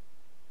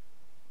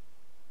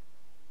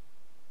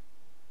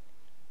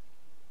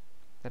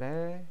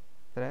 3,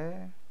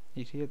 3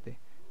 y 7.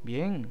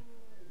 Bien.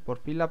 Por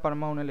fin le ha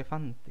palmado un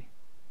elefante.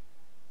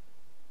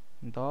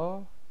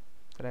 2,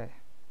 3.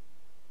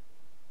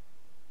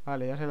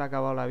 Vale, ya se le ha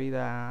acabado la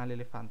vida al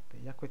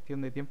elefante. Ya es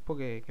cuestión de tiempo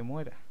que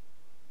muera.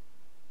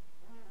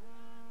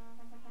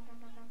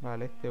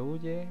 Vale, este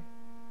huye.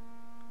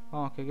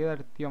 Vamos, que queda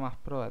el tío más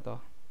pro de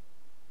todos.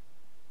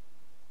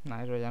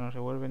 Nah, eso ya no se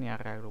vuelve ni a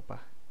reagrupar.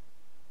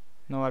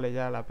 No vale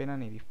ya la pena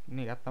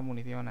ni gastar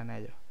munición en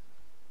ellos.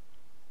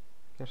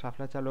 Que esa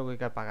flecha luego hay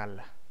que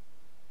apagarla.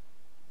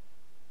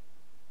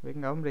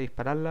 Venga, hombre,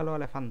 dispararle a los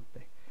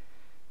elefantes.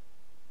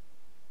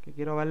 Que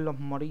quiero verlos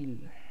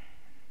morir.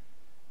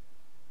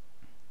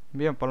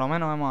 Bien, por lo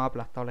menos hemos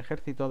aplastado el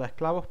ejército de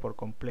esclavos por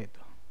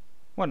completo.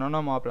 Bueno, no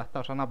hemos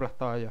aplastado, se han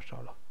aplastado ellos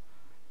solos.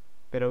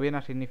 Pero viene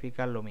a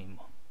significar lo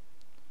mismo.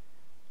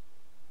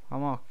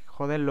 Vamos,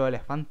 joder, los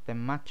elefantes,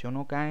 macho,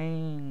 no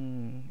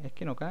caen. Es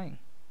que no caen.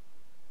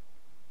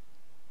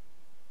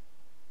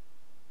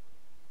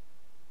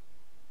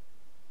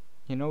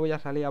 Y no voy a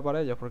salir a por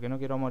ellos porque no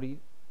quiero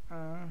morir.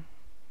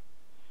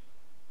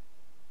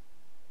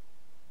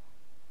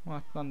 Bueno,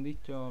 esto han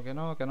dicho que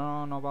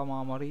no nos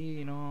vamos a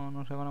morir y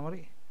no se van a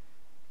morir.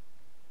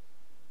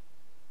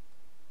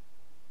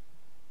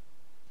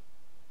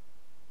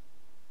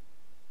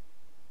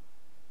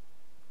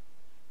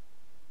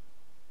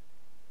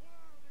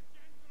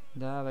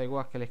 Ya da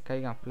igual que les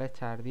caigan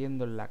flechas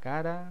ardiendo en la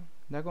cara.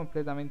 Da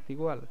completamente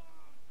igual.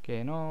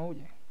 Que no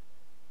huye.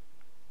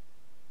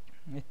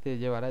 Este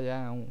llevará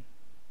ya un...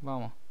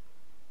 Vamos.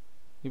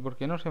 ¿Y por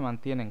qué no se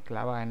mantienen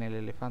clavadas en el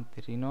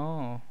elefante? Si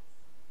no...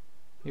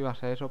 Iba a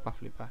ser eso para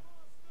flipar.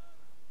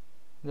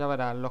 Ya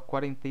verás, los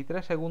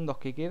 43 segundos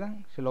que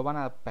quedan se lo van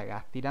a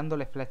pegar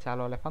tirándole flechas a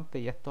los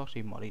elefantes y estos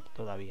sin morir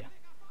todavía.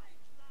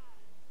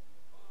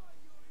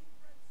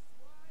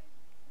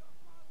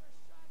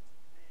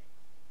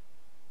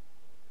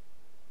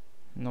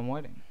 No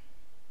mueren.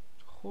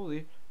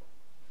 Joder,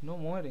 no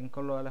mueren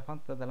con los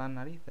elefantes de las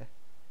narices.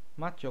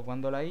 Macho,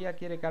 cuando la IA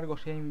quiere que algo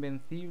sea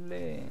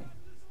invencible,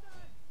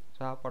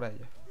 se va por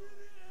ellos.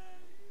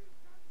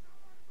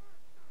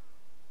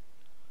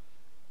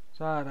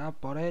 Se hará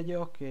por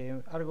ellos,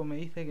 que algo me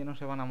dice que no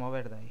se van a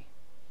mover de ahí.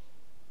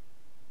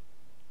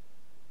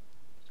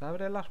 Se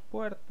abren las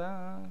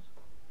puertas.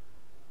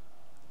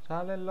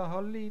 Salen los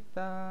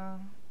olitas.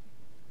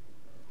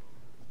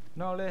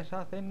 No les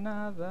hacen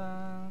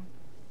nada.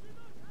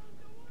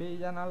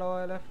 Pillan a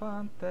los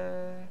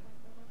elefantes.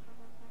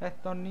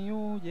 Estos ni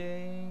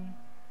huyen.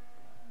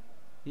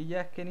 Y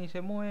ya es que ni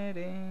se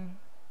mueren.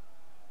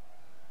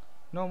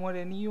 No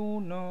muere ni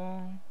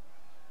uno.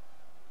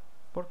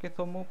 Porque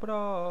son muy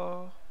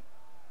pros.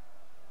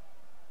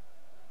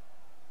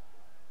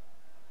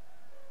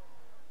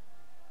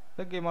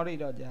 Hay que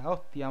moriros ya.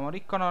 Hostia,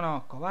 morís con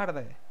unos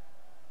cobardes.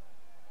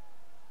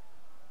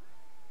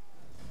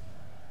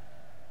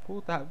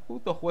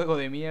 Puto juego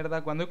de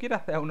mierda. Cuando quiera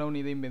hacer una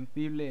unidad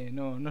invencible,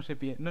 no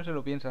se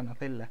lo piensan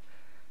hacerla.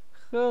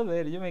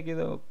 Joder, yo me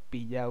quedo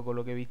pillado con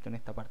lo que he visto en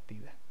esta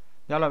partida.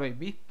 Ya lo habéis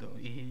visto.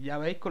 Y ya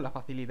veis con la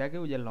facilidad que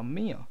huyen los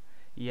míos.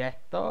 Y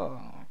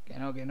estos... Que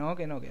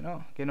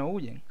no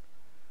huyen.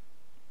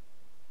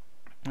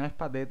 Es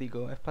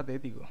patético, es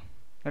patético.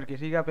 El que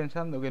siga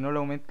pensando que no le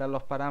aumentan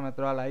los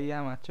parámetros a la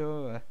IA,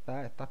 macho,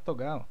 estás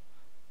tocado.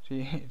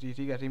 Si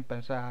sigue sin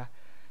pensar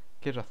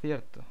que eso es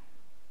cierto.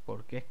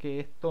 Porque es que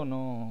esto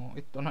no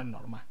es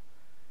normal.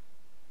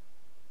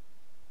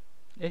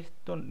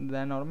 Esto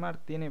de normal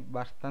tiene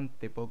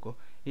bastante poco.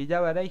 Y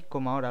ya veréis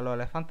como ahora los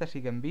elefantes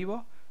siguen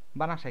vivos,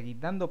 van a seguir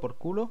dando por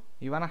culo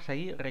y van a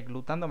seguir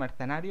reclutando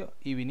mercenarios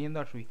y viniendo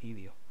al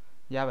suicidio.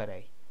 Ya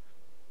veréis.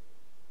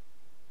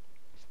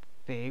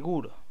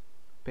 Seguro.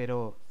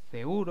 Pero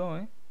seguro,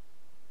 ¿eh?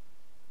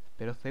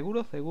 Pero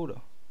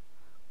seguro.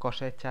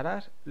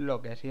 Cosecharás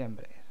lo que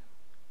siembres.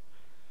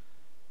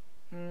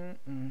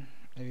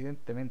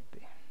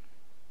 Evidentemente.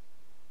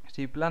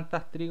 Si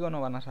plantas trigo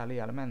no van a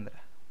salir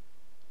almendras.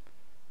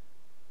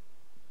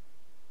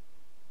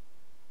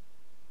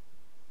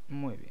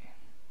 Muy bien.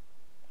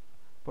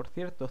 Por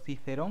cierto,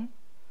 Cicerón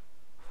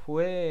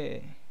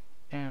fue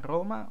en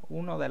Roma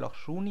uno de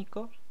los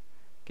únicos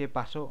que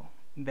pasó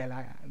de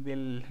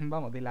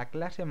la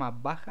clase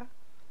más baja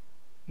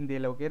de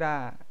lo que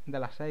era de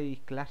las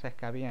 6 clases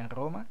que había en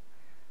Roma.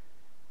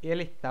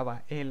 Él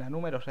estaba en la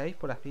número 6,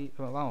 por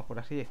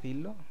así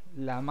decirlo,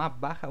 la más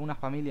baja, una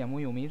familia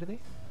muy humilde,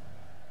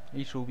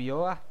 y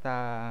subió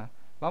hasta,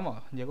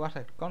 llegó a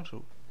ser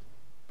cónsul.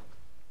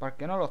 Para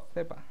que no lo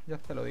sepa, ya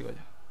te lo digo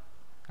yo.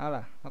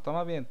 Hala, a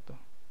tomar viento.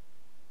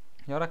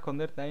 Y ahora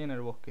esconderte ahí en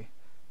el bosque.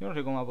 Yo no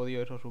sé cómo ha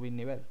podido eso subir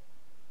nivel.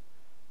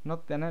 No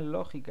tener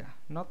lógica,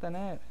 no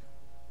tener.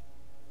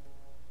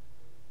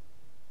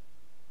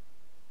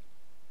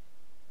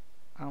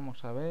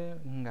 Vamos a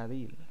ver,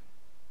 Gadil.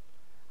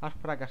 Has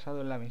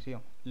fracasado en la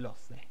misión, lo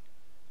sé.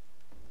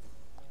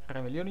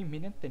 Rebelión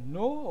inminente,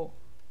 no.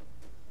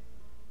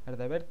 El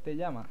deber te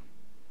llama.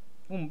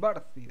 Un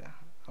Bárcida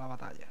a la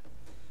batalla.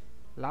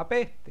 La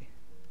peste.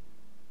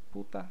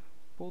 Puta,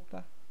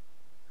 puta,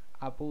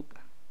 a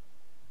puta.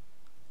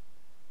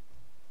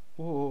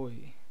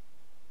 Uy.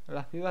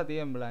 La ciudad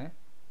tiembla, ¿eh?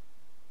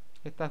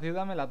 Esta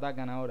ciudad me la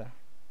atacan ahora.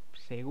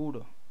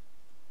 Seguro.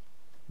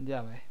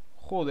 Ya ves.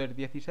 Joder,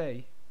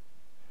 16.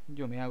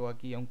 Yo me hago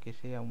aquí, aunque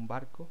sea un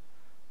barco,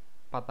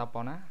 para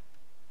taponar.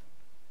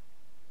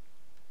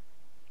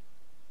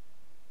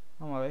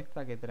 Vamos a ver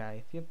esta que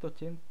trae.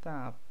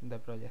 180 de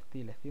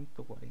proyectiles,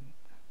 140.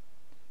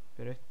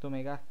 Pero esto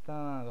me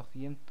gasta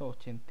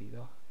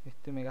 282.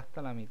 Este me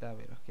gasta la mitad,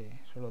 pero es que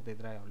solo te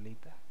trae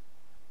orlitas.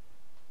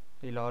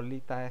 Y los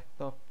orlitas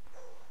estos,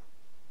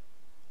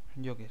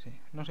 yo qué sé,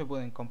 no se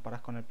pueden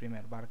comparar con el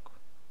primer barco.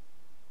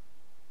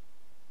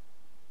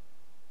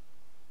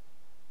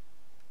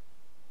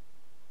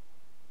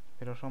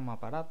 Pero son más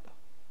baratos.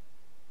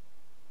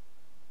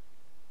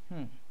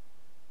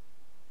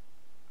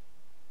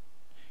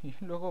 Y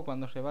luego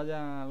cuando se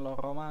vayan los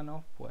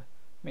romanos, pues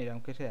mira,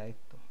 aunque sea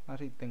esto,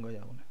 así tengo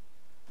ya una.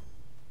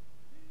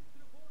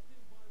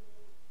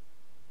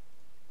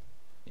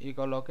 Y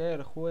con lo que es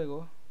el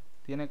juego,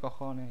 tiene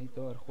cojones y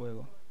todo el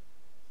juego.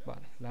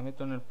 Vale, la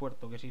meto en el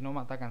puerto, que si no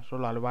me atacan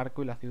solo al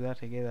barco y la ciudad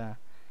se queda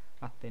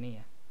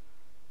abstenida.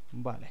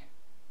 Vale.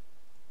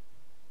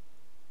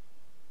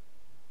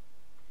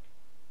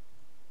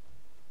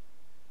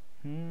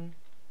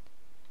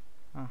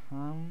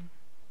 Ajá.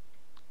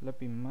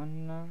 Lápiz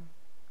magna.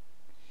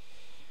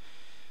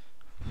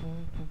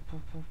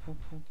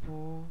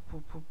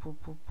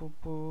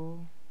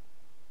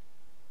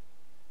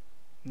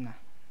 Nah,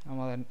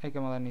 hay que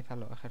modernizar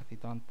los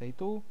ejércitos antes. Y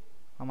tú,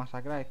 a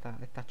masacrar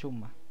esta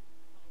chusma.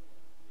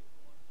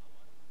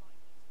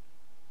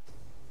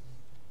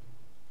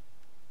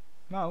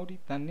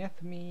 Mauritania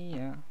es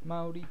mía,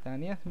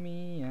 Mauritania es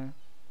mía.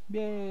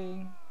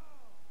 Bien.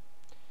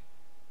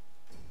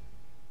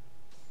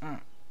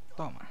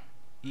 Toma.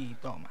 Y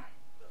toma.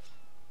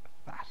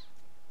 Zas.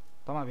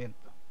 Toma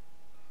viento.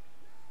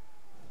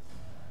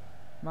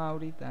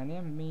 Mauritania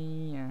es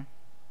mía.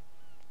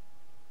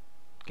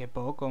 Qué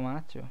poco,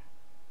 macho.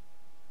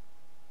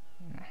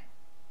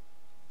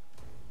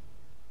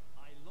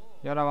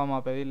 Y ahora vamos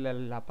a pedirle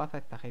la paz a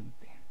esta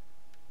gente.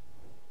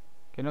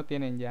 Que no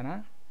tienen ya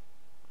nada.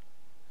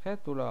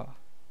 Gétulos.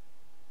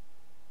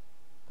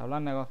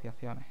 Tablar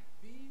negociaciones.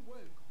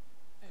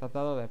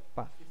 Tratado de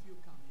paz.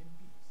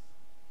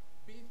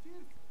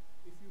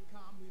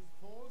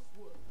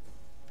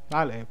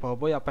 Vale, pues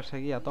voy a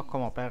perseguir a todos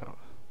como perros.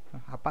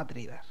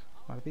 Apátridas.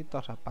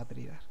 Malditos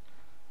apátridas.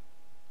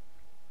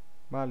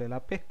 Vale,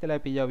 la peste la he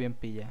pillado bien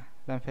pillada.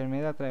 La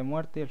enfermedad trae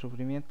muerte y el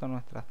sufrimiento a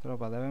nuestras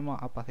tropas.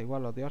 Debemos apaciguar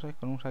a los dioses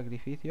con un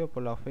sacrificio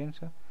por la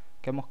ofensa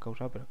que hemos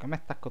causado. ¿Pero qué me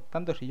estás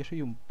contando si yo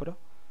soy un pro?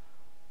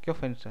 ¿Qué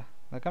ofensa?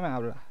 ¿De qué me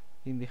hablas?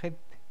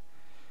 Indigente.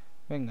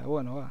 Venga,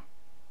 bueno, va.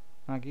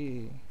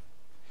 Aquí...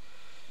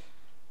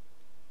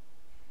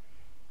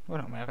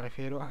 Bueno, me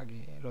refiero a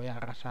que lo he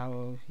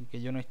arrasado y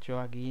que yo no he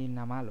hecho aquí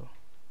nada malo.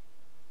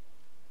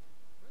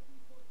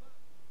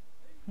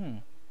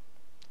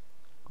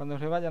 Cuando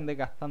se vayan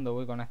desgastando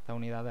voy con estas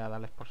unidades a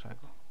darles por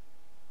saco.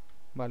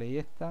 Vale, y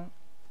esta...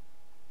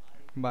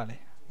 Vale,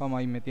 vamos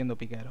a ir metiendo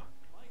piqueros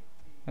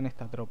en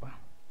esta tropa.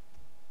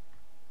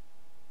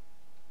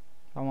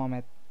 Vamos a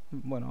meter...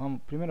 Bueno,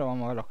 primero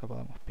vamos a ver los que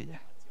podemos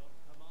pillar.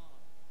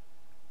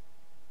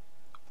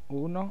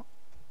 1,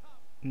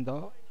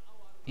 2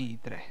 y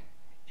 3.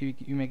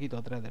 Y me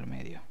quito 3 del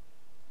medio.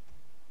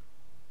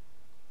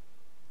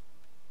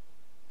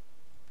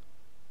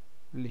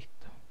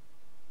 Listo.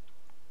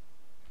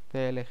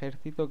 Este es el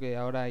ejército que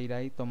ahora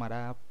irá y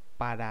tomará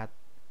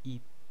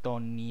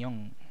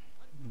Paratonión.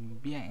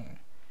 Bien.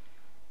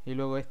 Y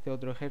luego este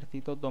otro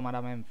ejército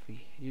tomará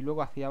Memphis. Y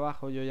luego hacia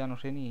abajo yo ya no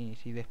sé ni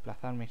si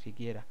desplazarme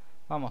siquiera.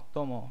 Vamos,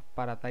 tomo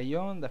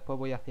Parataión, después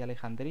voy hacia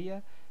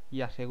Alejandría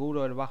y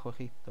aseguro el Bajo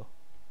Egipto.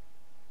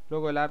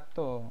 Luego el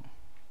harto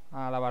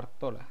a la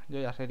Bartola.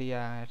 Yo ya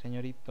sería el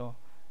señorito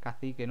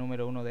cacique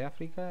número 1 de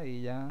África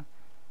y ya...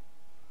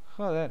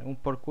 Joder, un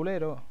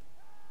porculero.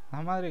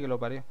 La madre que lo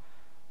parió.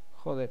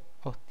 Joder,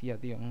 hostia,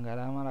 tío, en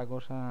Garama la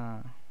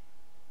cosa...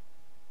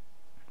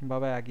 Va a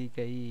haber aquí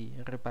que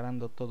ir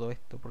reparando todo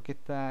esto, porque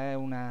esta es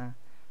una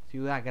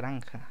ciudad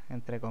granja,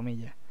 entre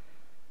comillas.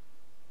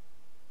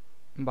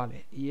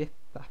 Vale, y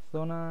esta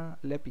zona,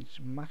 Lepis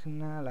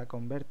Magna, la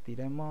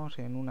convertiremos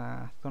en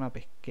una zona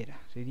pesquera.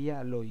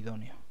 Sería lo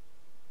idóneo.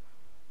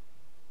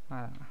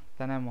 Ahora,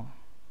 tenemos...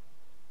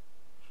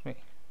 Sí,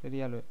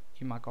 sería lo...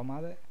 Y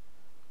Macomade.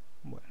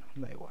 Bueno,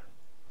 da igual.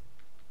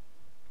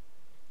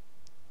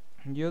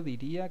 Yo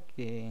diría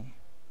que...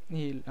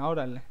 Y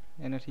ahora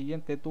en el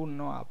siguiente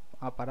turno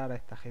a parar a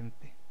esta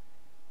gente.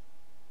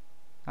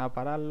 A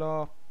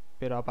pararlos,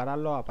 pero a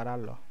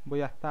pararlos.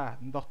 Voy a estar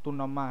 2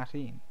 turnos más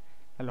así,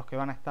 en los que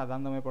van a estar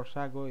dándome por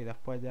saco y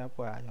después ya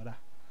pues a llorar.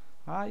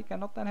 Ay, que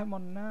no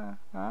tenemos nada.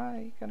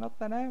 Ay, que no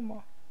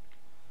tenemos.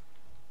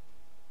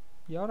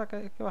 ¿Y ahora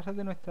qué va a ser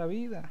de nuestra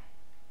vida?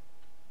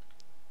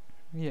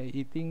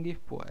 Y Tingis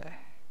pues...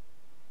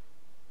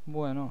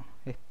 Bueno,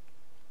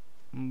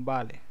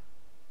 vale.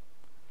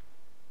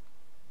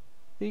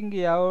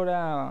 Tingui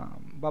ahora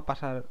va a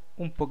pasar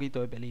un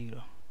poquito de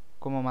peligro,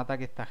 como me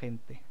ataque esta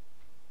gente.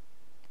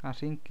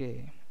 Así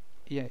que...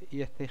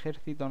 Y este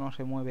ejército no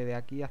se mueve de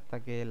aquí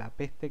hasta que la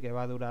peste, que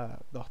va a durar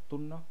 2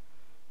 turnos,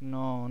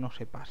 no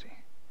se pase.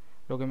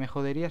 Lo que me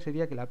jodería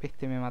sería que la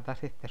peste me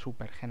matase este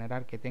super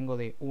general que tengo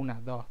de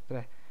 1, 2,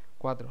 3,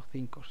 4,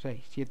 5,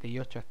 6, 7 y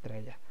 8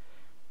 estrellas.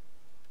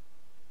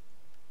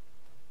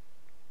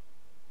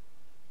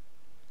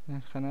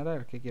 En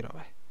general, ¿qué quiero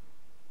ver?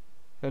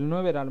 El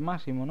 9 era el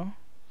máximo, ¿no?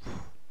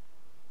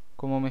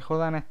 Como me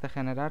jodan a este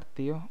general,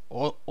 tío.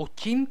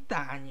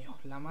 80 años.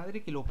 La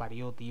madre que lo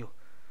parió, tío.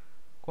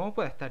 ¿Cómo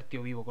puede estar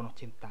tío vivo con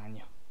 80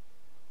 años?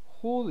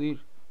 Joder.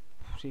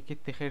 Si es que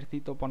este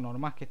ejército, pues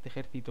normal que este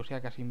ejército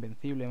sea casi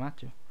invencible,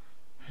 macho.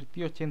 El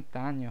tío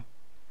 80 años.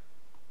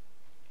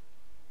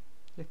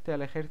 Este es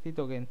el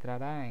ejército que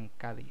entrará en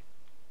Cádiz.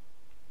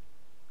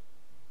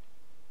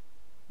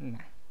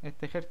 Nah,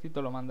 este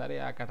ejército lo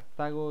mandaré a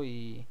Cartago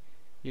y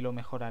lo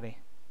mejoraré.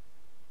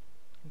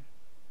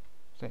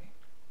 Sí.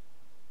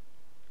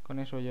 Con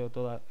eso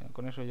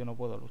yo no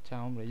puedo luchar,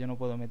 hombre. Yo no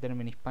puedo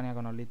meterme en Hispania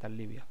con orlitas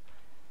libios.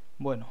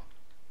 Bueno,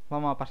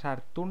 vamos a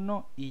pasar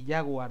turno y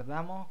ya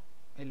guardamos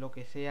en lo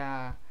que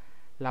sea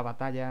la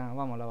batalla.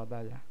 Vamos, la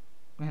batalla.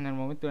 En el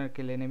momento en el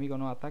que el enemigo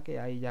nos ataque,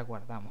 ahí ya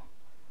guardamos.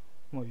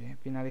 Muy bien,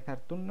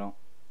 finalizar turno.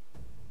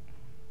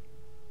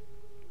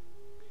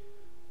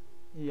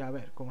 Y a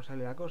ver cómo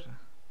sale la cosa.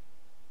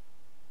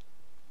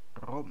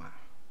 Roma.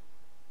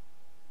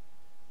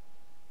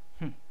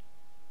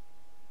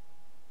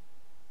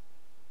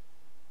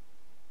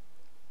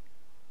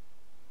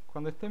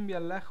 Cuando estén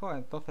bien lejos,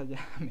 entonces ya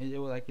me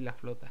llevo de aquí la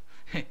flota.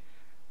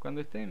 Cuando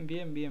estén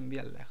bien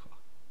lejos.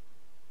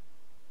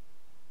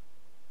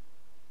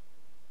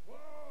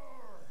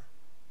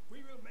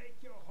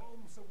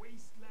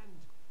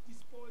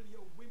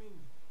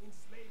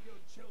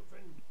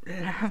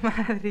 La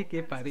madre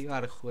que parió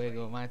al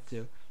juego,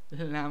 macho.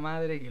 La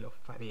madre que los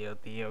parió,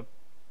 tío.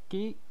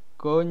 ¿Qué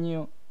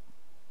coño?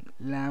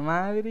 La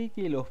madre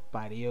que los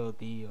parió,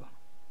 tío.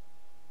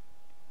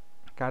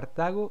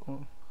 Cartago,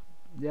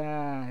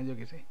 ya yo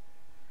qué sé.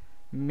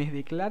 Me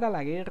declara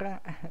la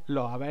guerra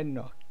los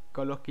avernos,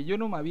 con los que yo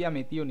no me había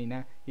metido ni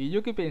nada. Y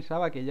yo que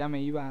pensaba que ya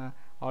me iba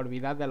a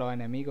olvidar de los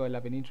enemigos en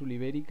la península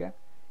ibérica.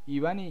 Y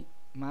van y...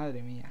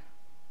 Madre mía.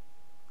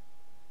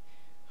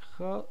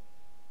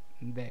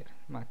 Joder,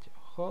 macho.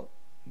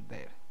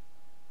 Joder.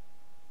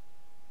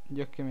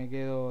 Yo es que yo me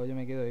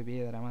quedo de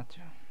piedra,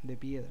 macho. De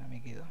piedra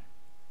me quedo.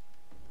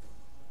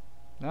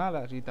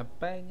 Nada, si te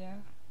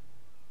empeñas.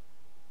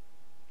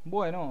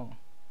 Bueno,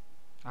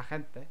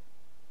 agente.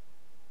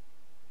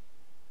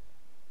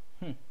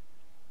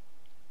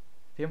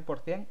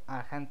 100%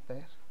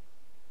 agentes.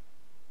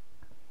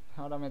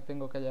 Ahora me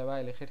tengo que llevar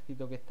el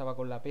ejército que estaba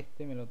con la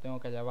peste, me lo tengo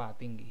que llevar a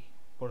Tingui.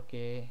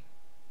 Porque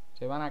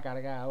se van a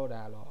cargar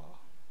ahora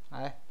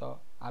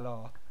a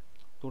los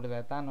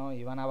turdetanos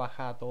y van a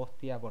bajar a toda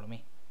hostia por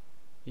mí.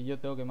 Y yo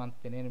tengo que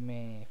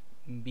mantenerme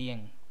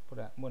bien.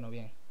 Bueno,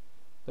 bien.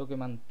 Tengo que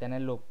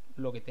mantener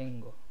lo que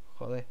tengo.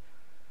 Joder.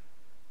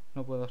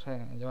 No puedo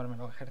llevarme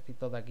los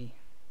ejércitos de aquí.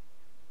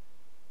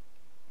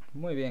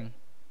 Muy bien.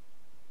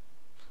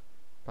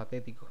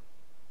 Patético.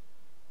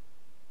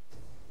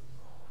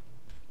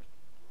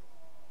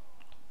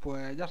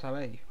 Pues ya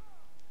sabéis.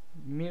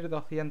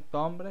 1200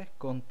 hombres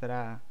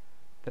contra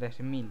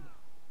 3000.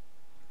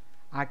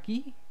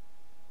 Aquí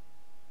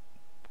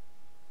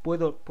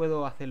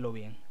puedo hacerlo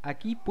bien.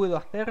 Aquí puedo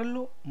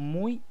hacerlo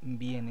muy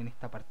bien en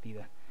esta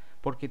partida.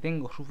 Porque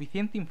tengo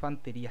suficiente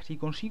infantería. Si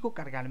consigo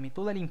cargarme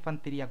toda la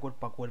infantería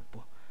cuerpo a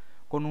cuerpo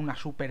con una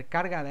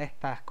supercarga de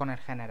estas con el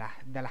general,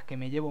 de las que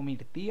me llevo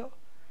 1000 tíos,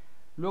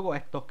 luego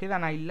estos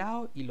quedan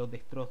aislados y los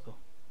destrozo.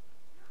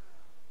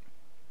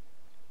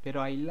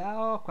 Pero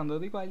aislados, cuando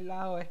digo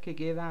aislados es que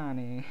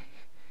quedan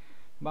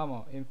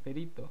vamos,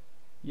 enferitos.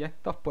 Y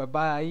estos pues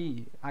va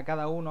ahí, a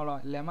cada uno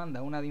le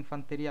manda una de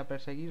infantería a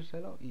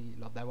perseguírselo y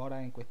los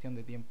devora en cuestión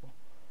de tiempo.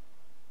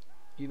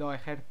 Y 2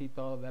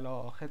 ejércitos de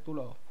los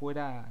gétulos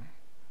fuera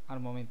al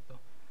momento.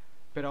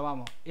 Pero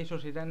vamos, eso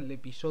será en el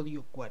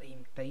episodio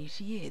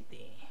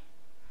 47.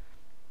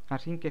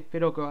 Así que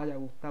espero que os haya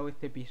gustado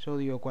este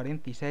episodio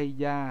 46.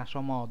 Ya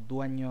somos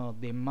dueños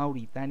de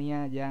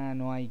Mauritania, ya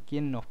no hay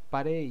quien nos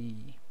pare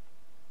y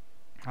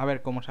a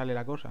ver cómo sale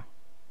la cosa.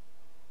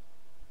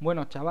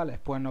 Bueno, chavales,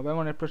 pues nos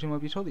vemos en el próximo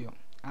episodio.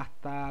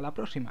 Hasta la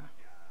próxima.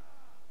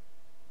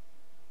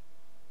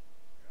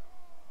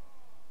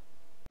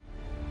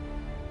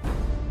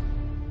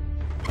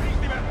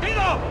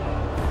 ¡Divertido!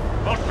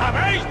 ¡Os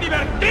habéis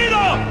divertido!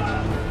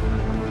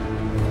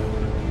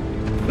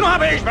 ¿No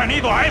habéis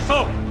venido a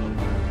eso?